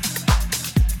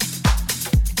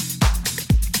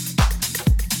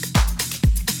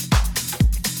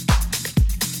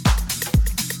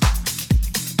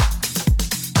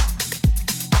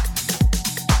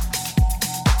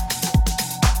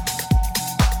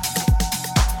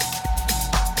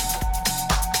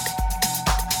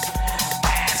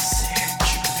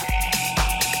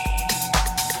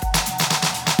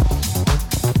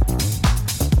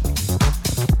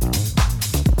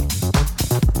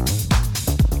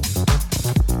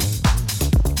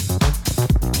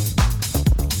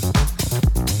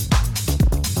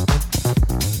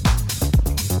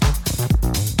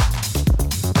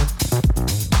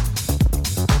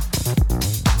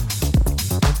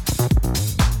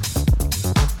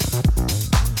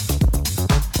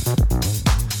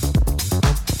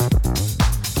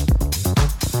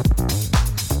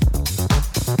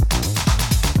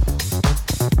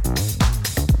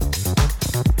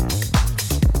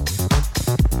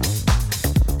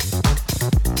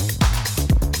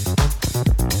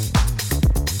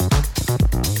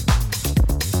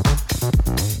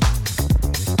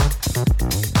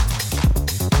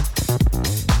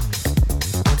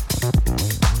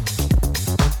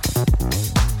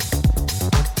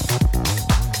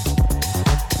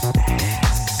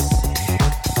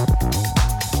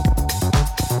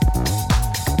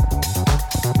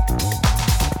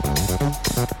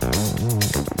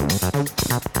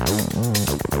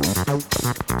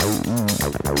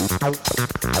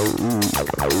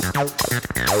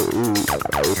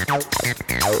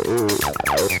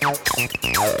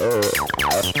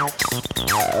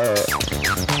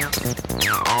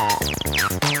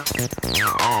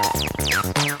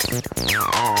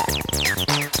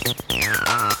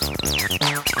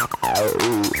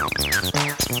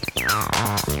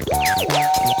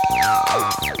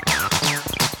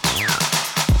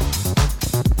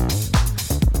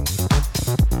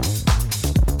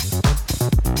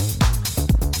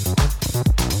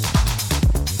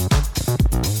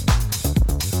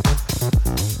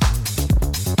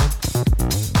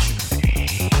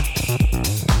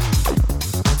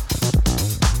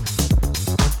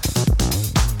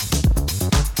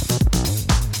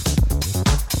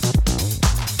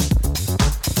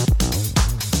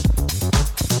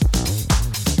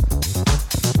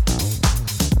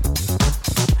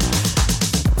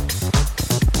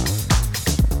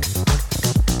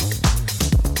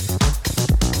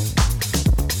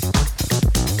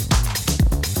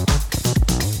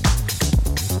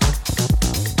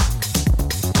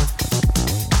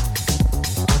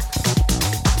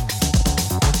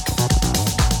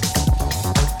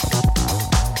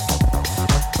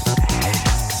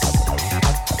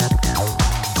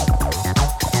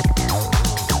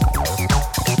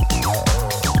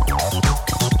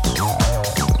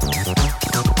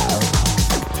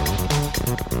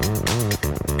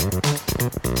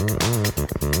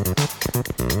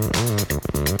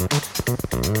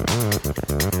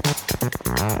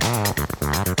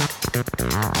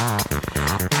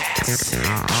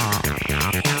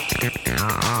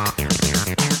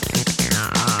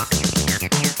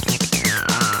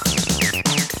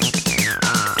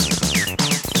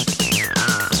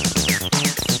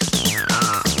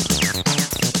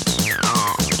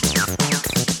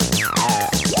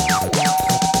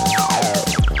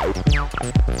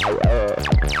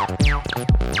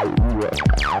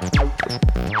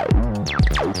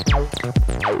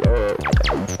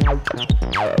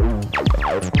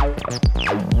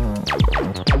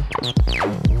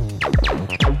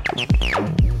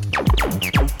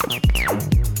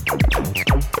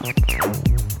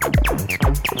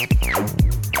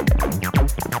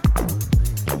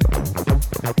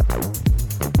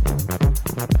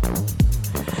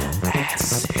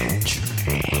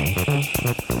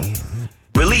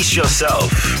 Release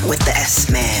yourself with the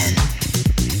S-Man.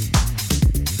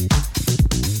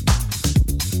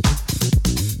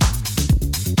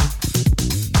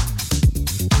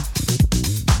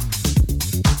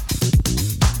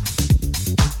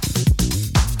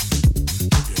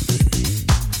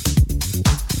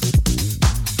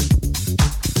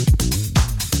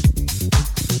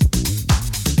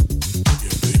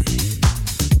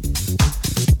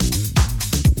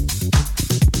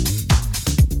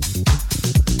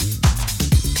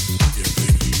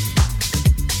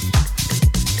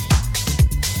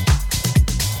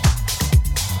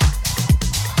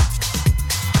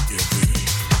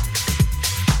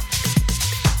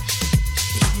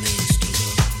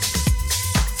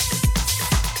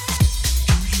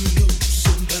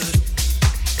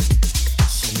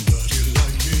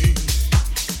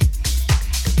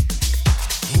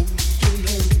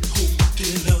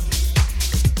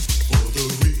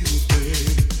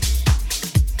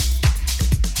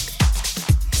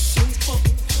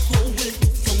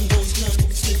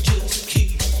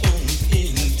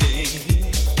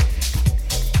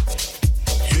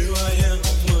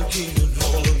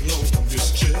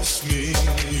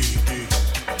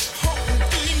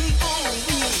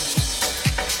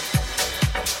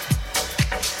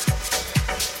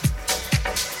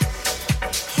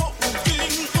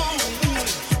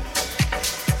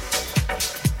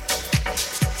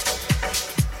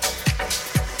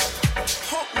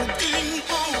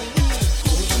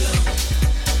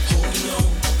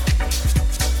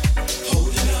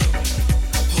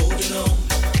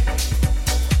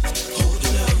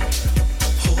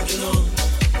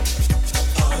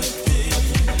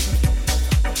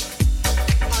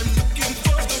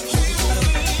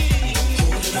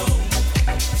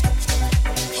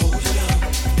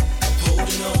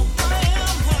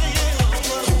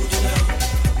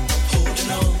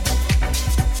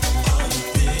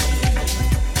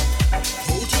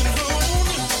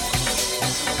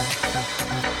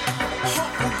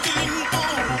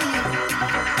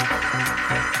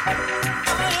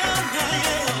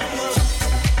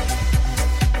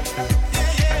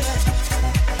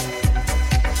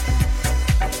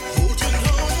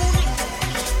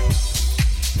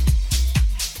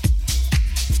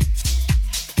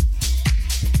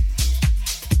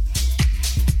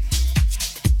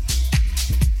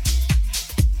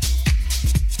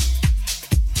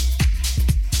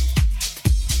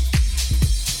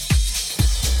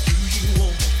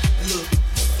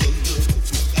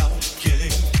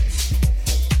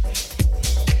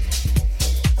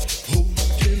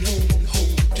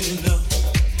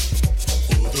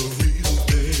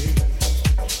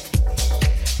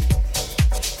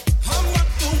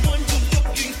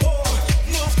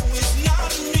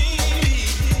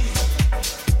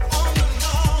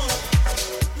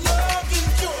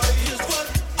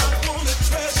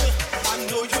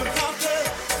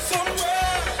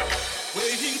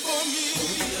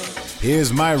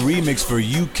 Here's my remix for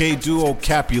UK duo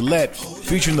Capulet,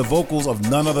 featuring the vocals of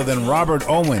none other than Robert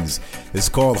Owens. It's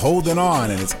called Holding On,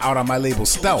 and it's out on my label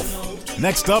Stealth.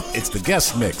 Next up, it's the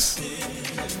guest mix.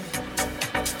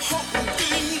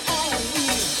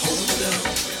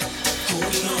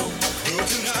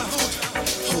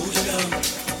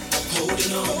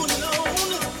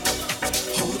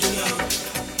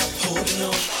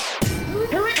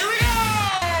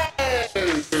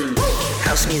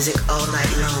 House music all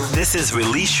night long. This is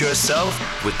Release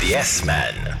Yourself with the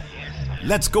S-Man.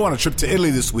 Let's go on a trip to Italy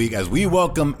this week as we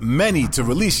welcome Many to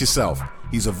Release Yourself.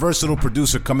 He's a versatile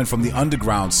producer coming from the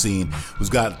underground scene who's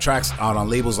got tracks out on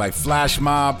labels like Flash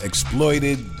Mob,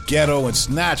 Exploited, Ghetto, and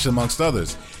Snatch, amongst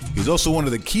others. He's also one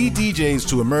of the key DJs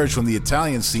to emerge from the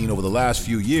Italian scene over the last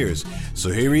few years. So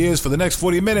here he is for the next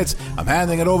 40 minutes. I'm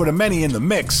handing it over to Many in the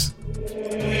mix.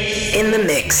 In the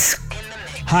mix.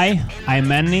 Hi, I'm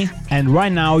Manny, and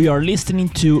right now you're listening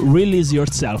to Release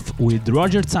Yourself with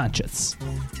Roger Sanchez.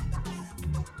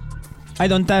 I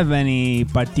don't have any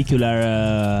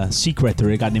particular secret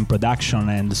regarding production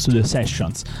and studio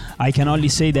sessions. I can only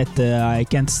say that I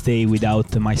can't stay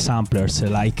without my samplers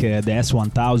like the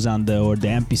S1000 or the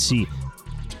MPC.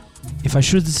 If I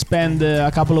should spend a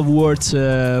couple of words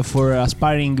for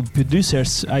aspiring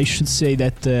producers, I should say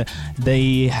that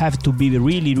they have to be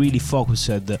really, really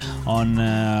focused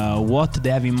on what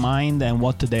they have in mind and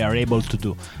what they are able to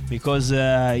do, because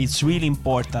it's really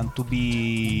important to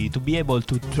be able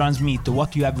to transmit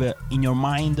what you have in your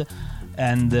mind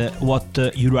and what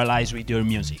you realize with your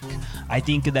music. I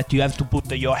think that you have to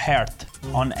put your heart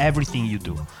on everything you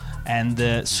do.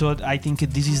 And so I think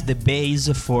this is the base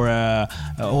for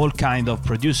all kind of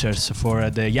producers,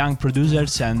 for the young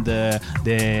producers and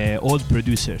the old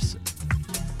producers.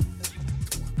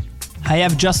 I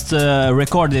have just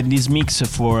recorded this mix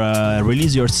for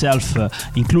Release Yourself,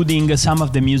 including some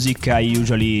of the music I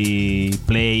usually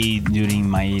play during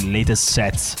my latest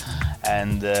sets,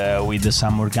 and with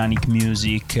some organic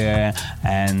music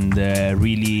and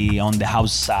really on the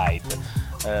house side.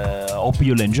 Hope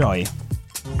you'll enjoy.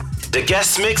 The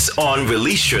guest mix on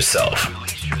Release Yourself.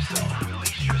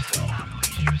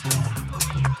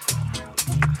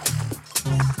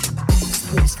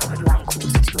 We started around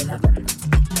 11:15.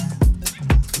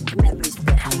 My memory's a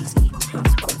bit hazy.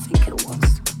 That's what I think it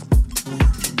was.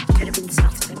 Could have been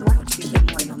Saturday night or Tuesday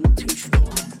morning, I'm not too sure.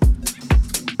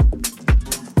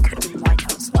 Could have been light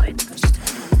outside, I just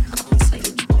can't say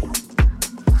which one.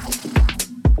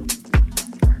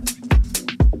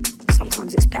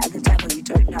 Sometimes it's better the devil you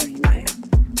don't know, you know.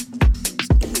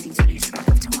 It's easy to lose track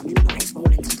of time. Your nights roll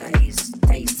into days,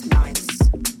 days to nights.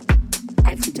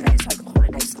 Every day is like a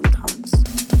holiday sometimes.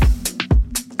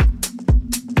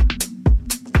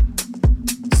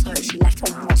 So she left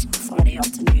her house on Friday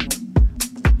afternoon,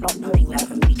 not knowing where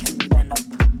her weekend would end up.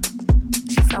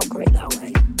 She felt great that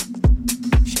way.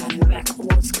 She had her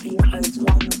records, clean clothes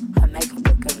on, her makeup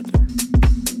looked good.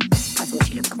 I thought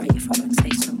she looked great if I don't say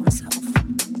so myself.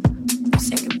 I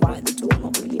said goodbye at the door,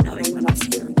 not really knowing when I'd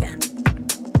see her again.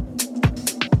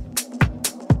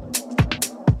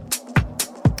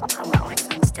 Her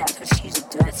iPhone's dead, her shoes are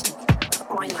dirty,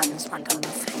 her eyeliner's run down her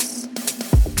face.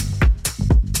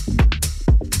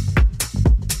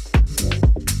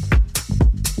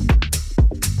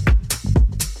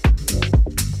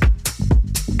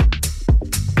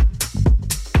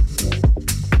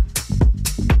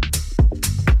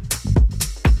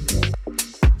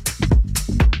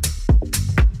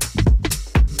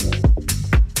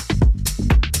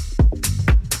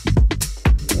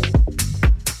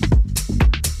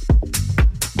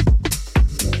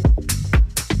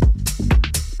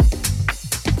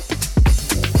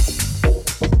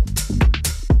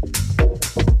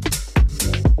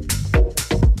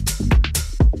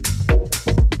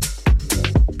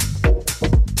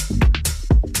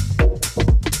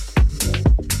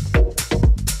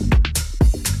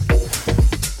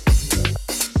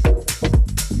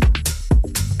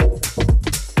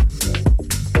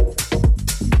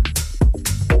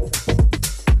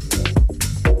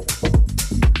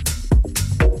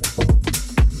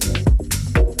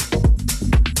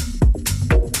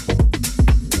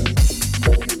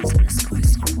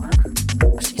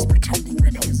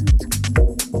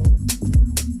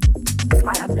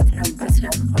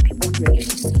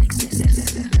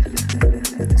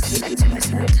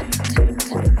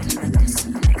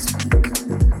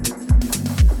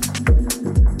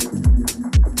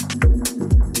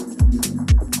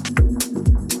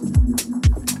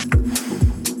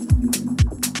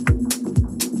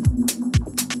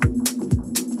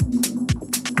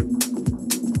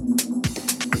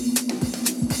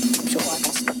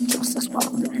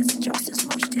 Just as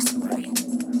much disarray.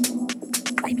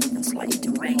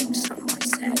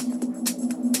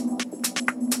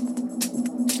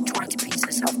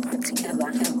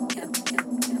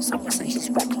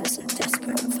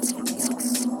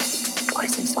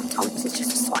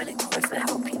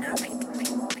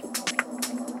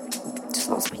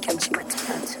 last weekend she went to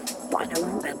bed. But I know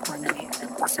her bed by now.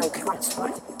 That's how it counts,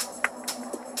 right?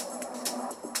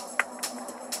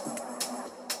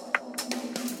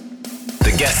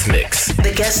 The guest mix.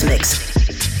 The guest mix.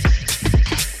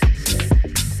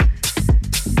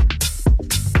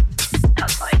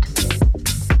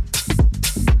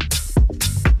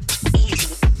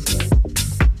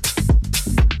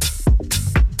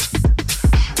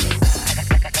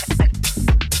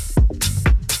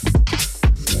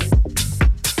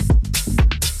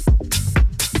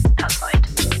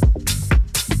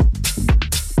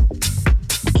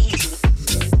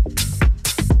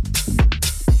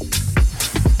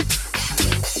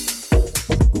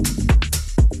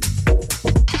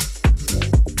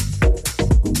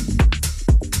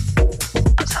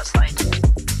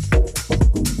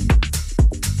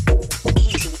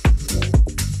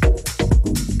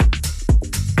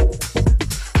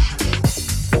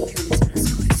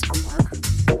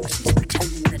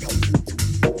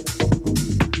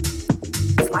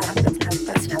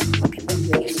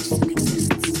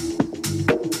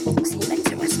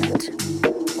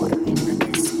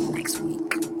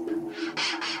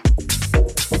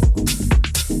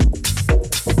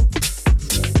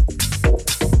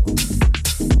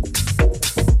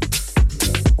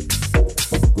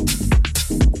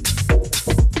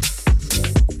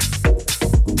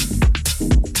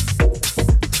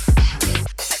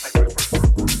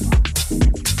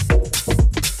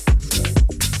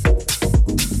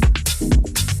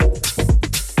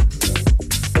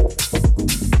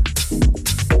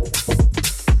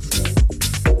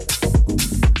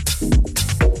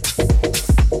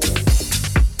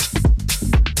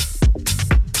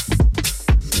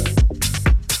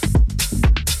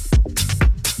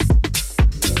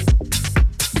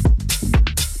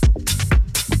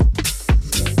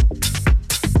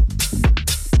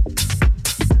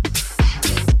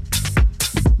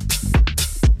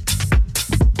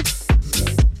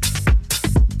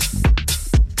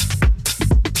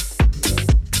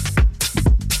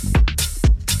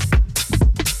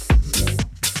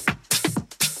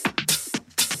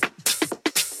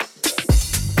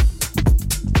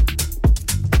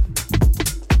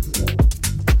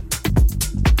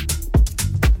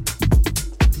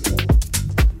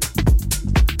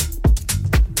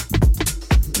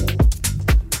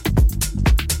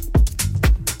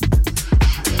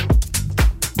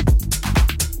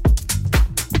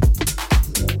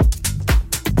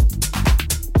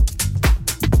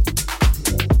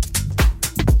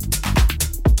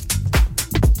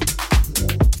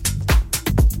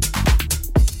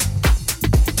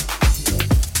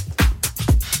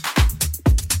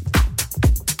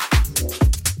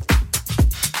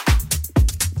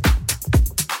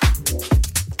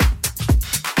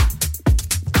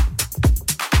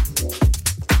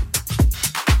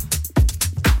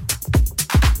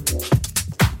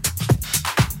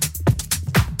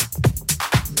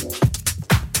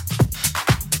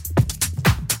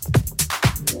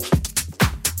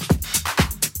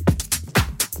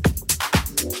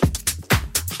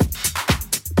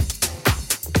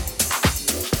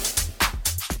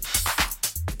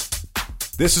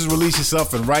 This is Release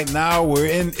Yourself, and right now we're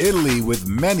in Italy with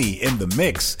Many in the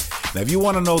Mix. Now, if you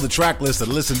want to know the track list or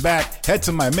listen back, head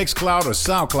to my Mixcloud or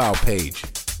SoundCloud page.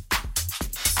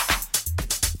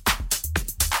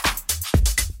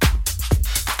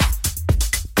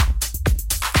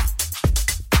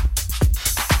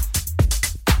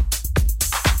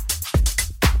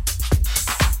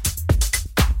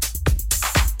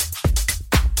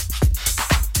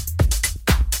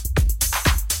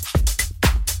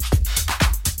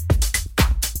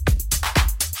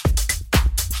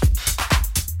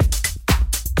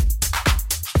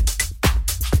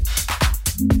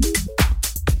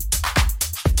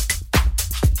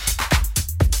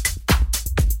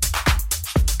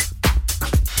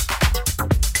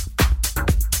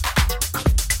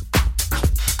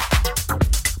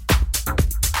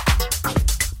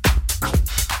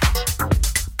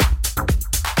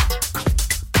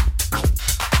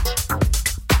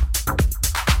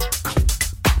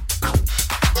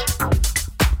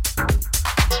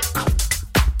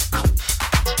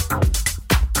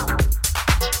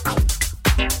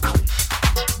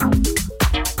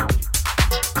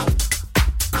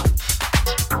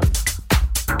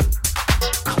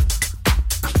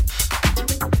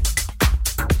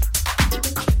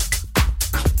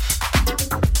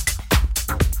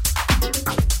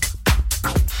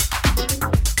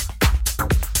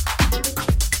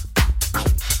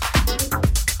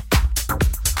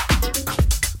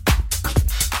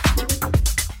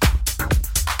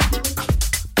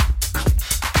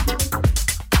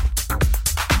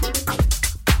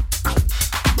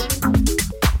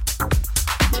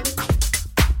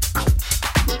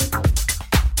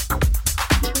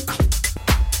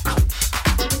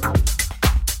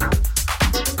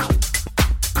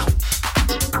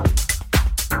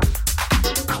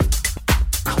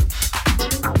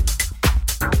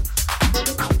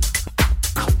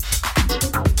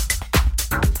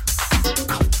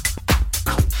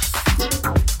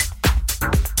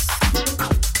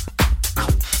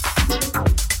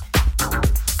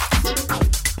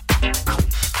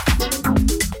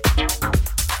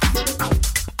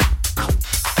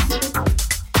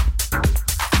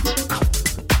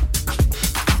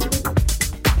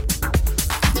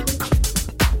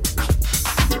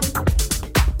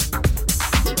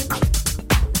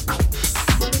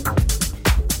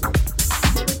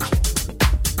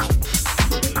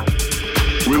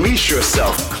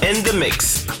 Yourself in the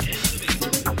mix.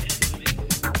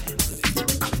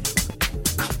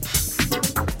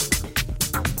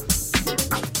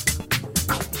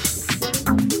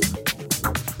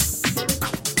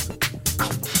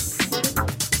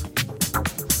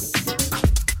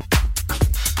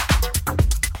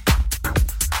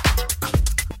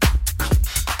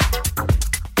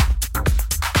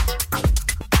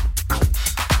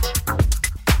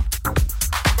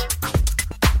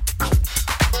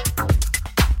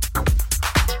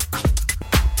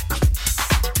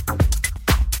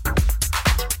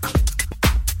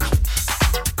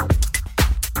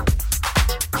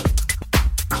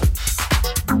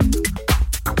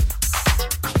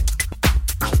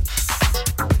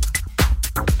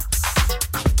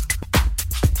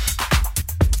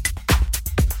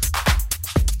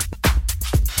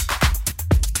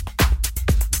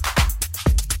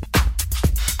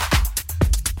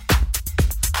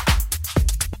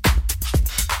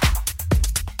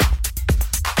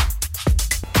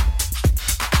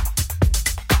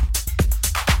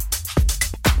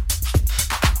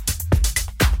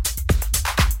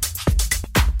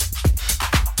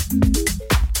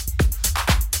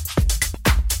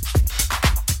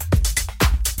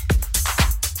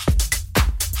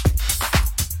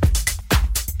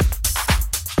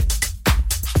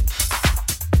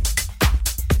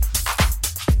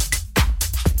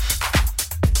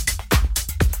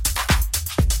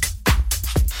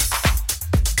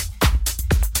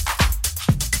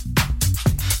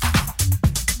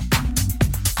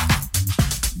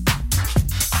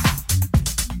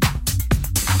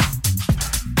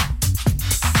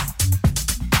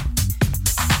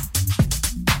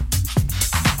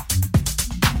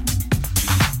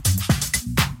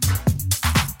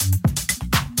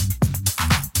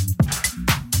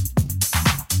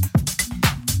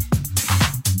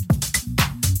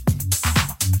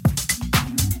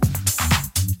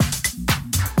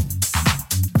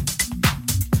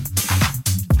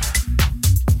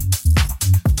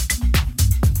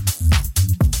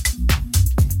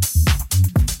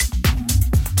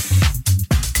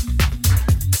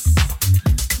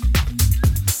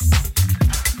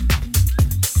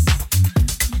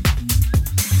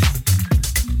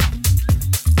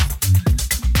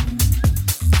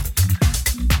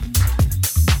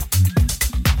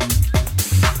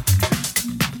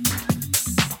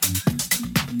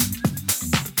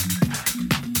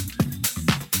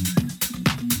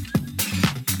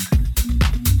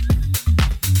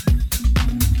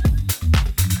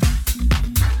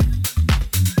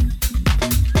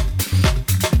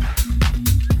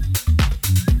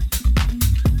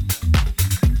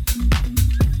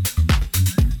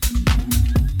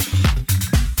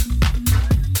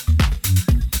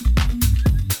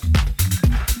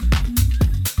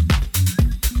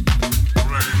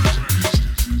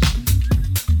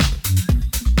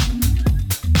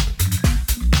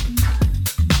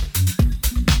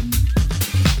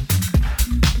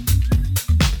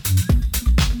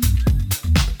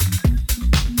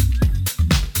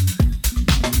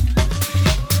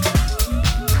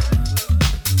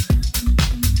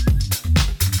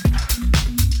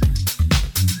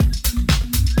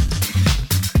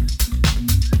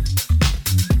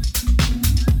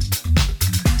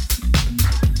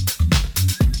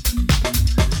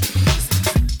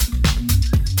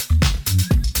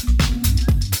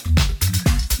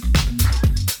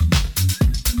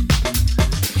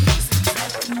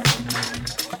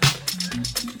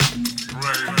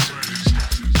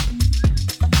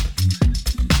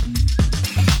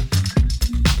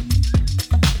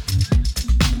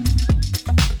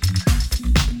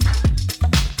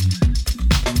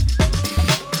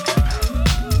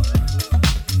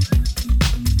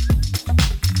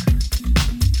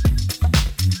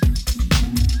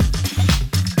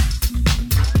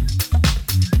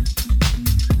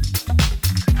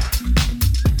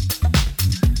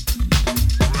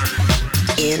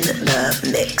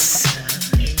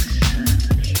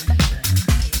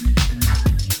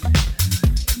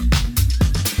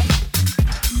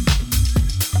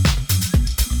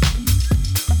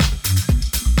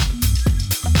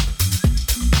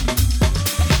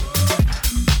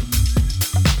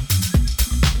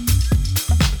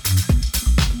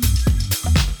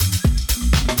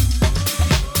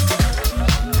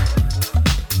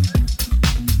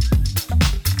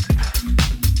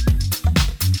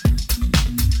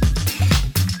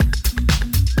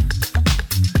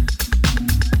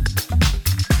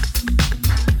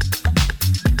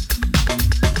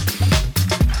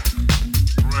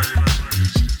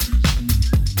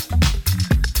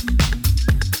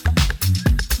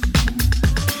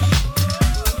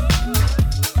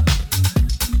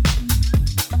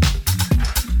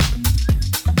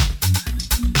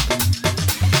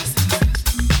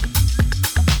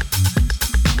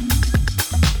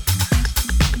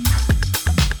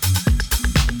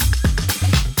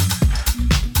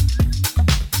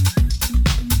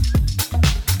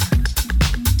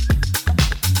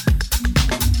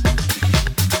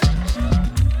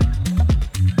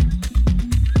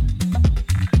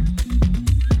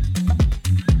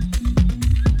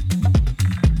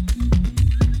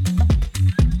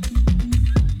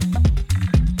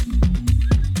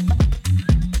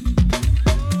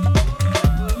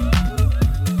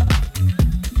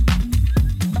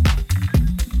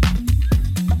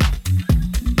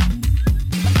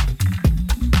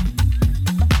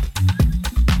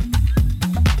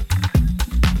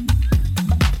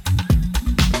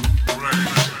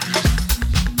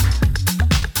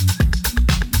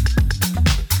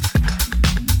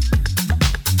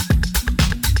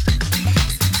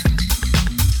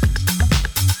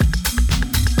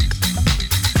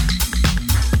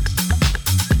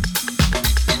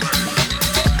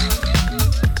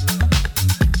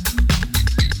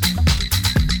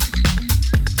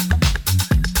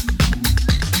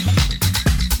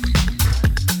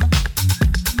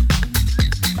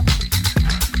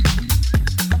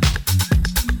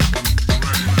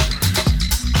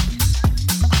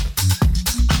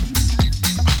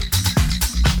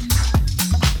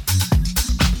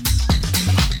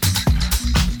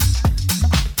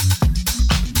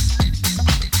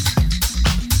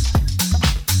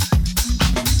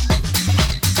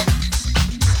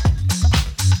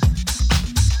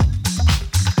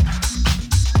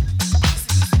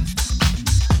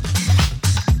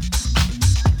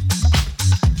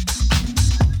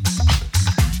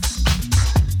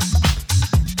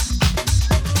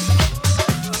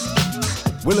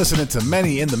 We're listening to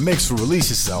Many in the Mix for Release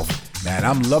Yourself. Man,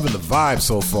 I'm loving the vibe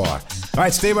so far. All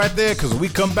right, stay right there, because when we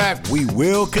come back, we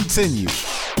will continue.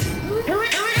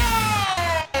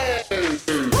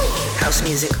 House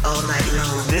music all night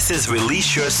long. This is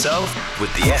Release Yourself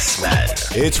with the S-Man.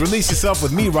 It's Release Yourself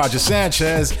with me, Roger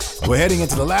Sanchez. We're heading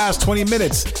into the last 20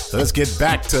 minutes, so let's get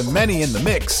back to Many in the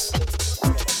Mix.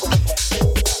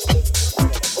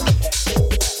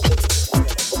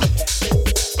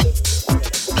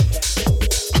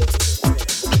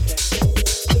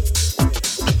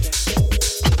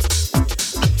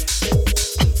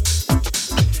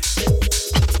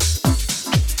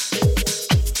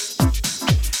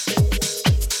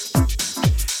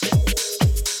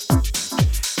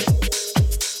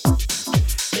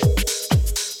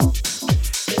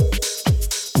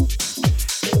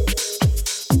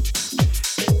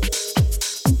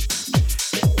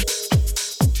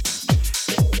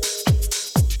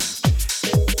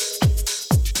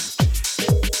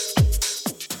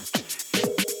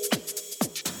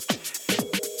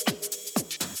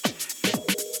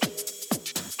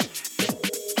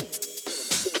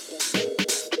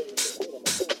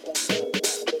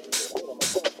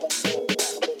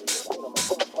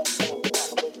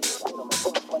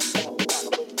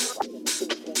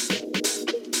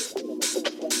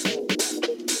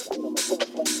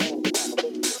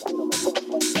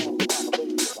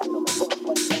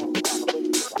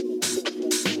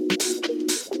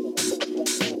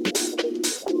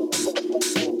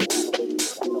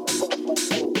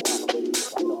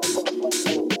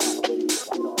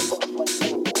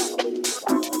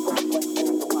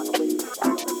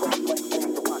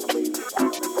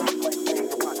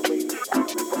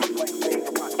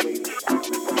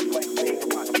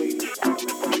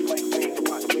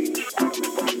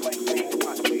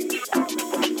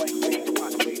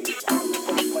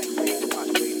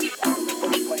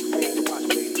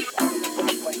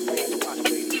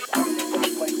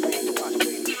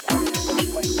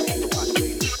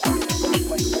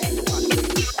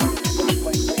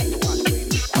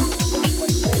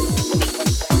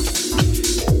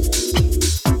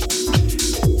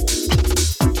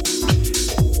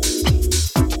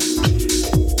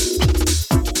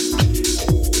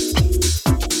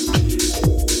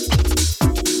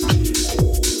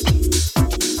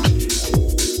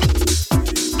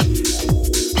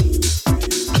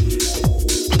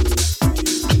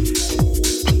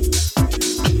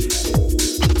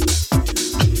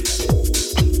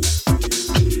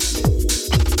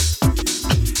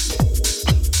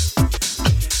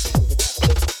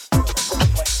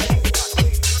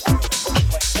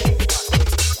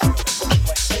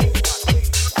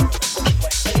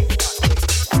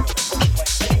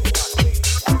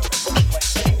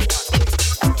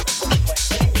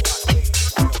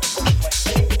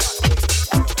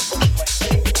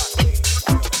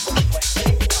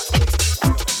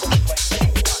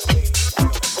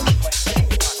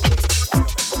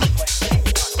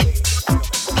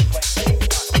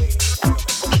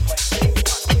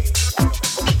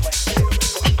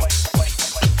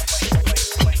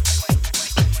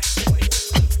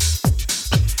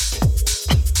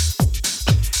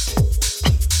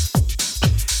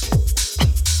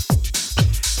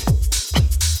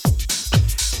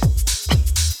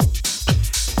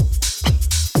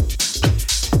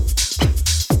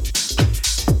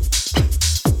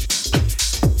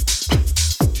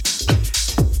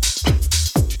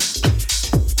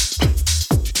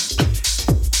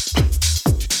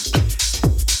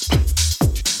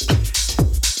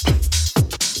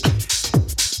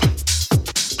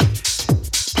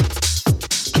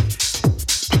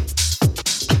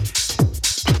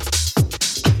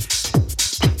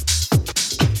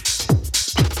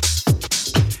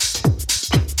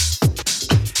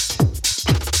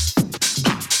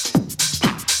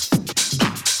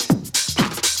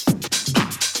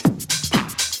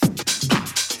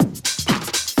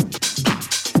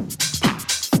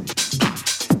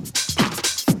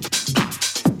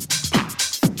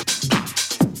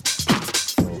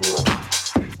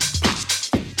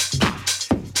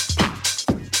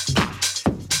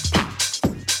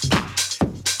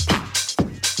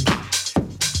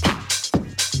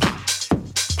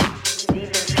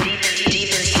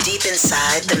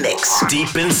 inside the mix.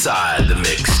 Deep inside the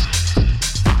mix.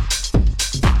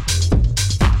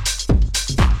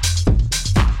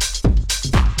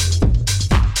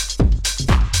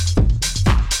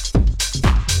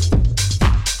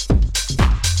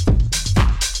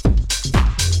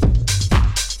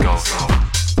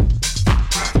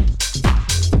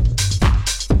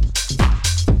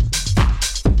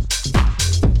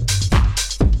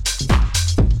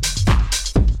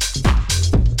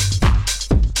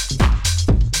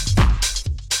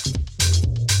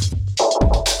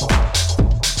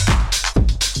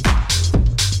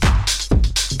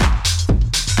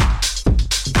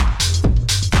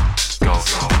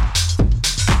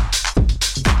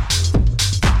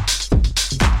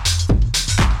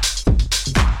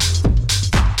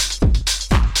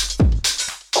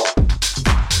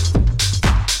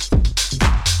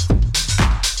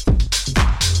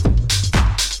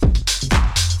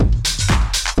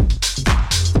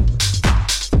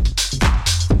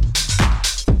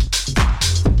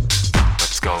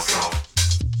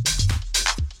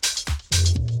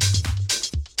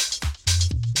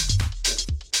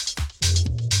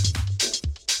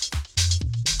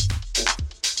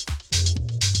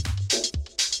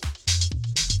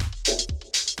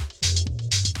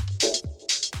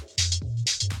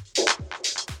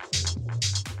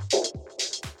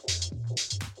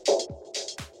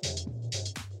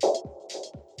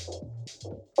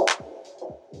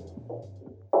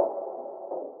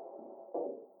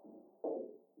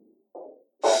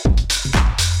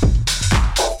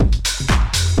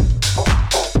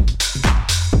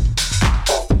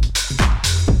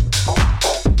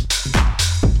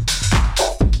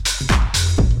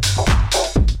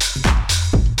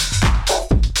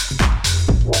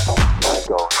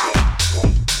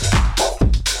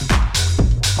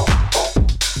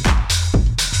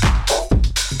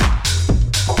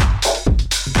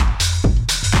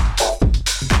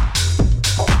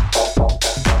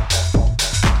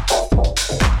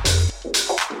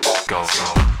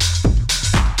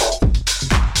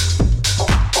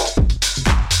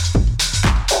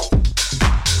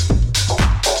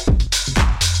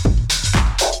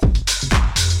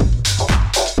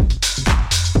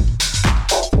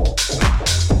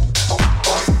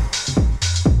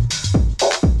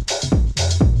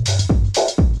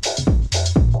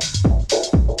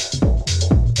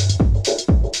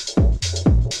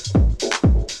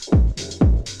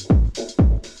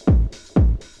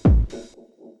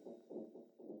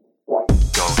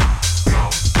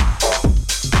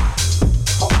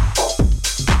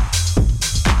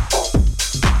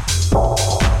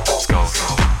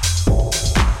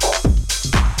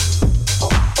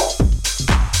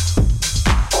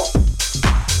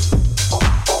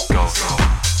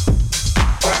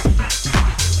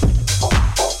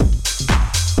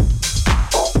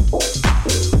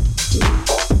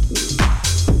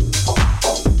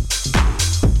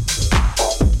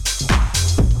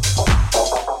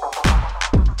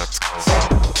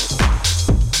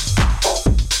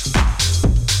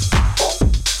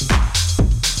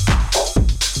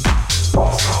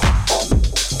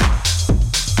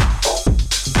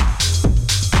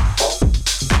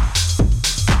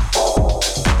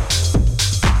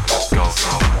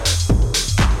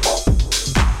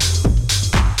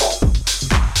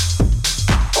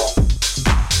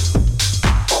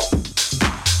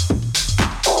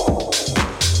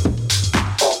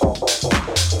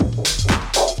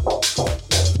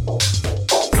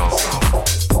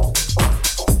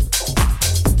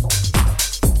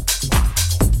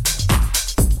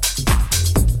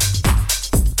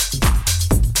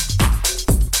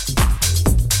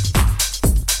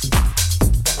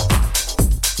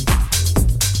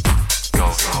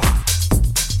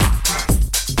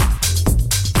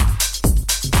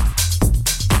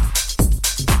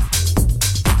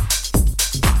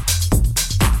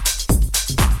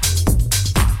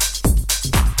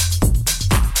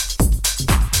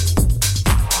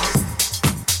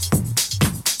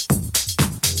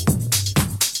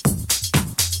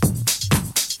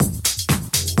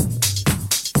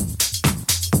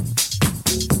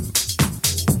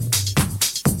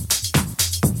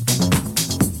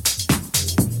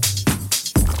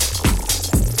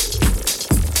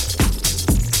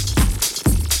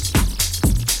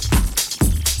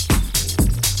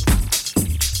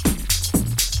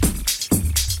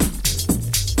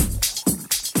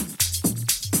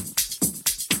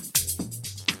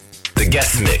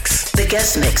 guest mix. The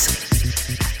guest mix.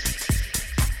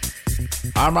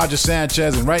 I'm Roger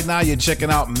Sanchez, and right now you're checking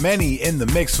out Many in the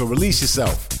Mix for Release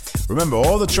Yourself. Remember,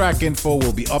 all the track info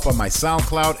will be up on my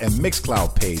SoundCloud and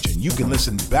Mixcloud page, and you can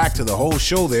listen back to the whole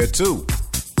show there too.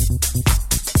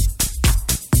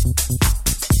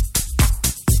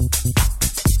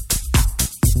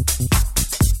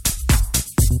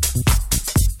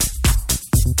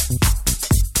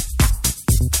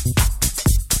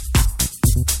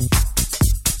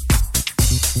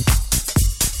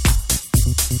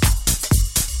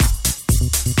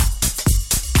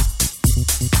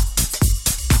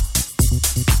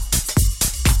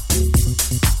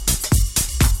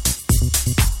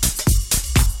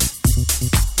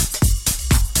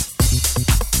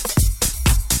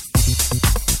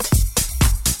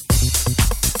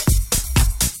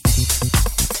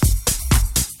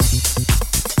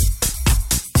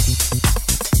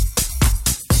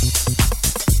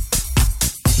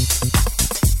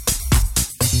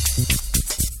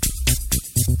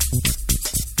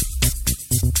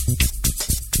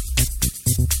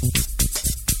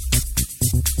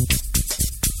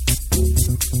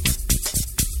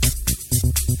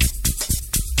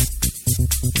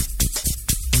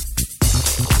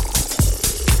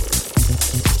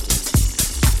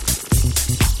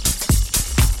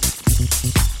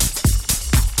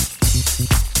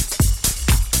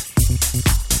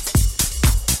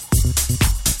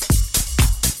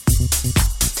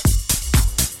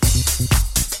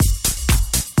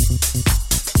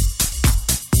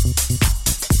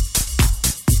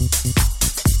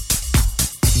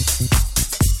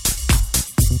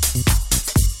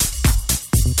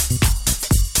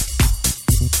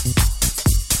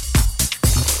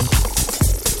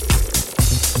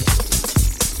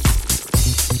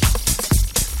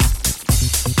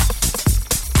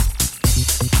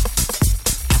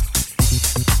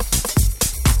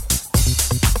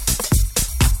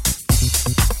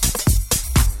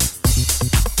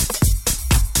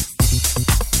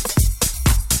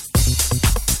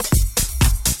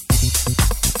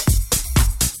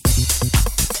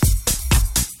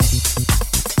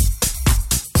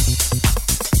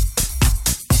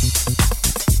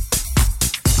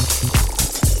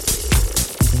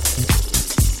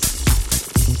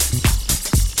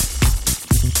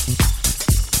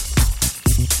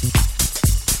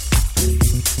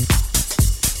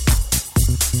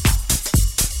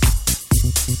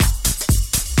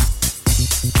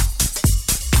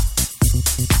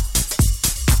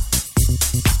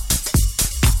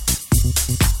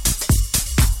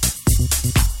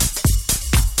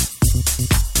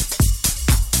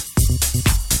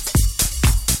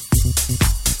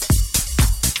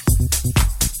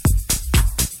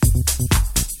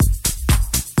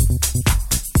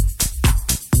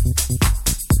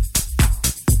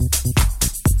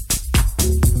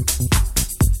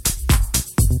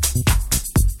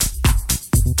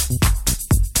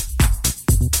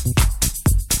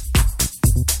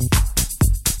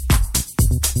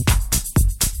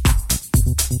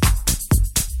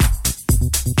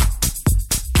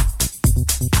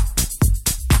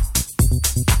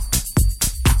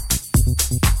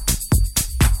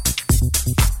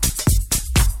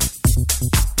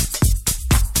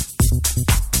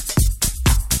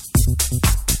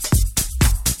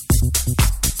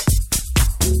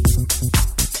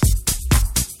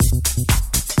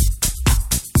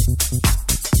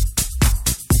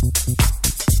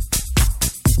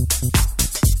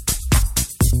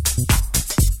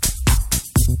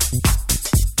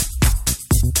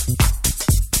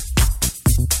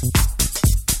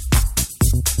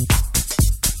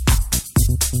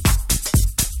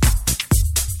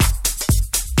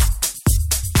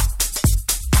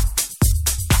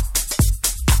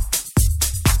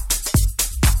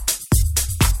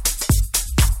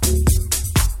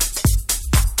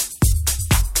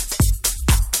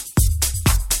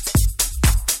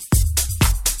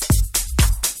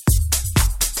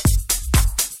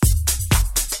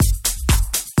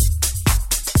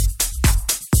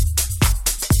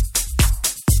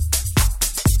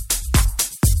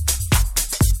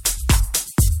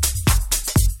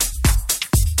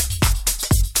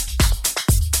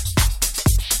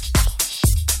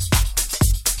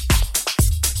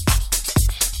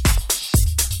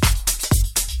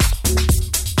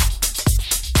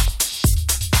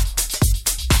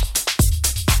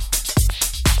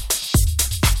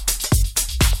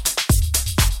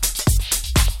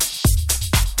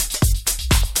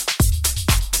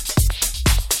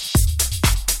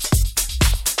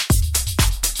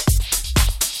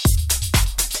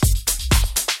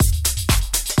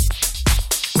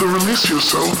 The Release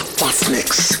Yourself Guest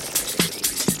Mix.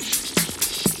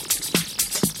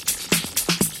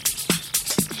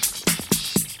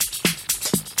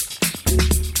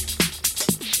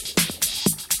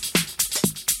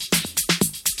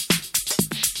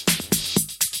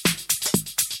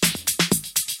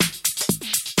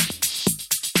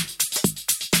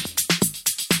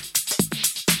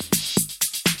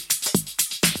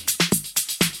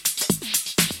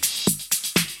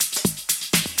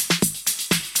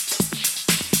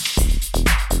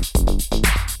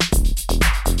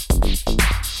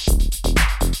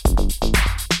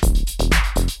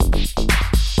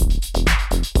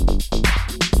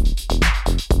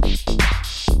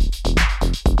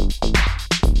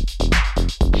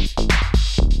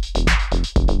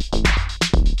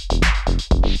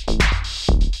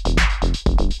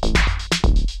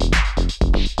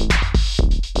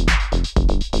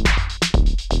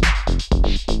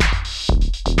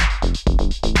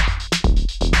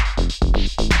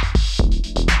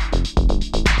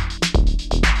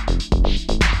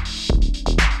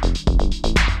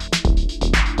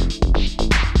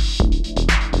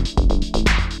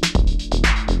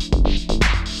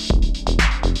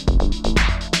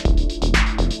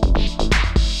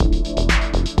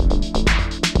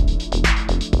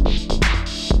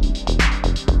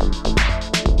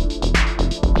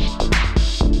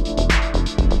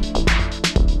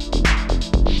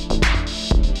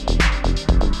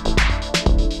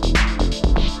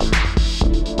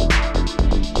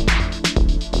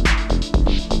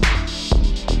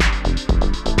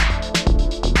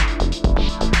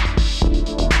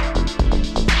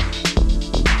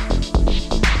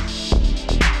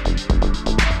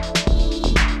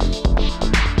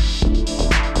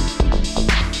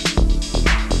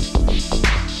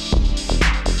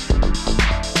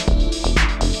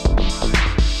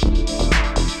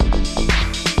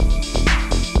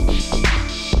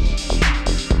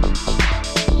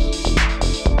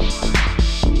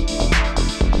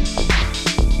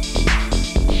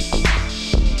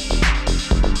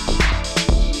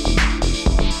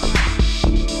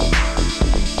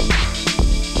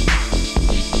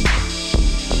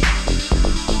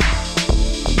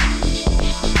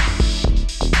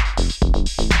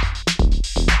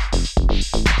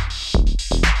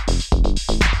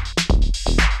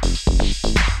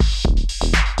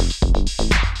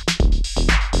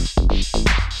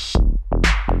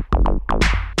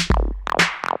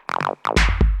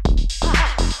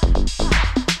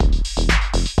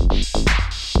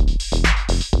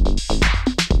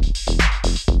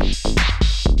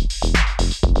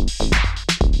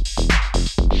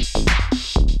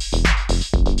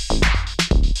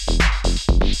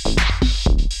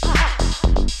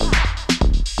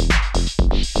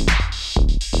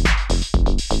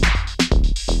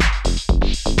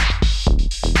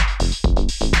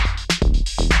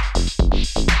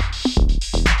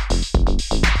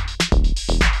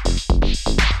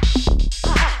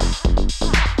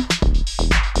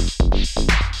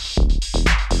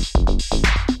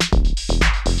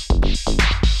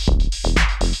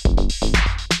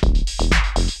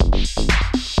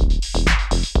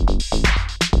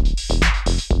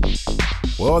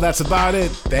 Well, that's about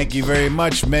it. Thank you very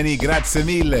much, Many. Grazie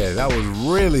mille. That was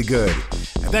really good.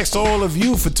 And thanks to all of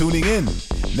you for tuning in.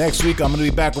 Next week, I'm going to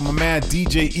be back with my man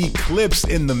DJ Eclipse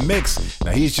in the mix.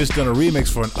 Now, he's just done a remix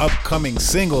for an upcoming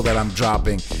single that I'm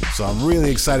dropping, so I'm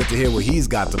really excited to hear what he's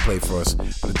got to play for us.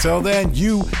 But until then,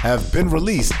 you have been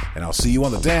released, and I'll see you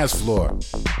on the dance floor.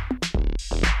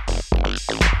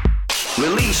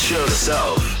 Release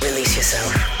yourself. Release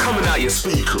yourself. Coming out your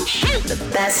speakers. The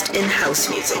best in house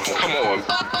music. Come on.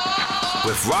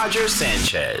 With Roger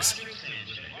Sanchez.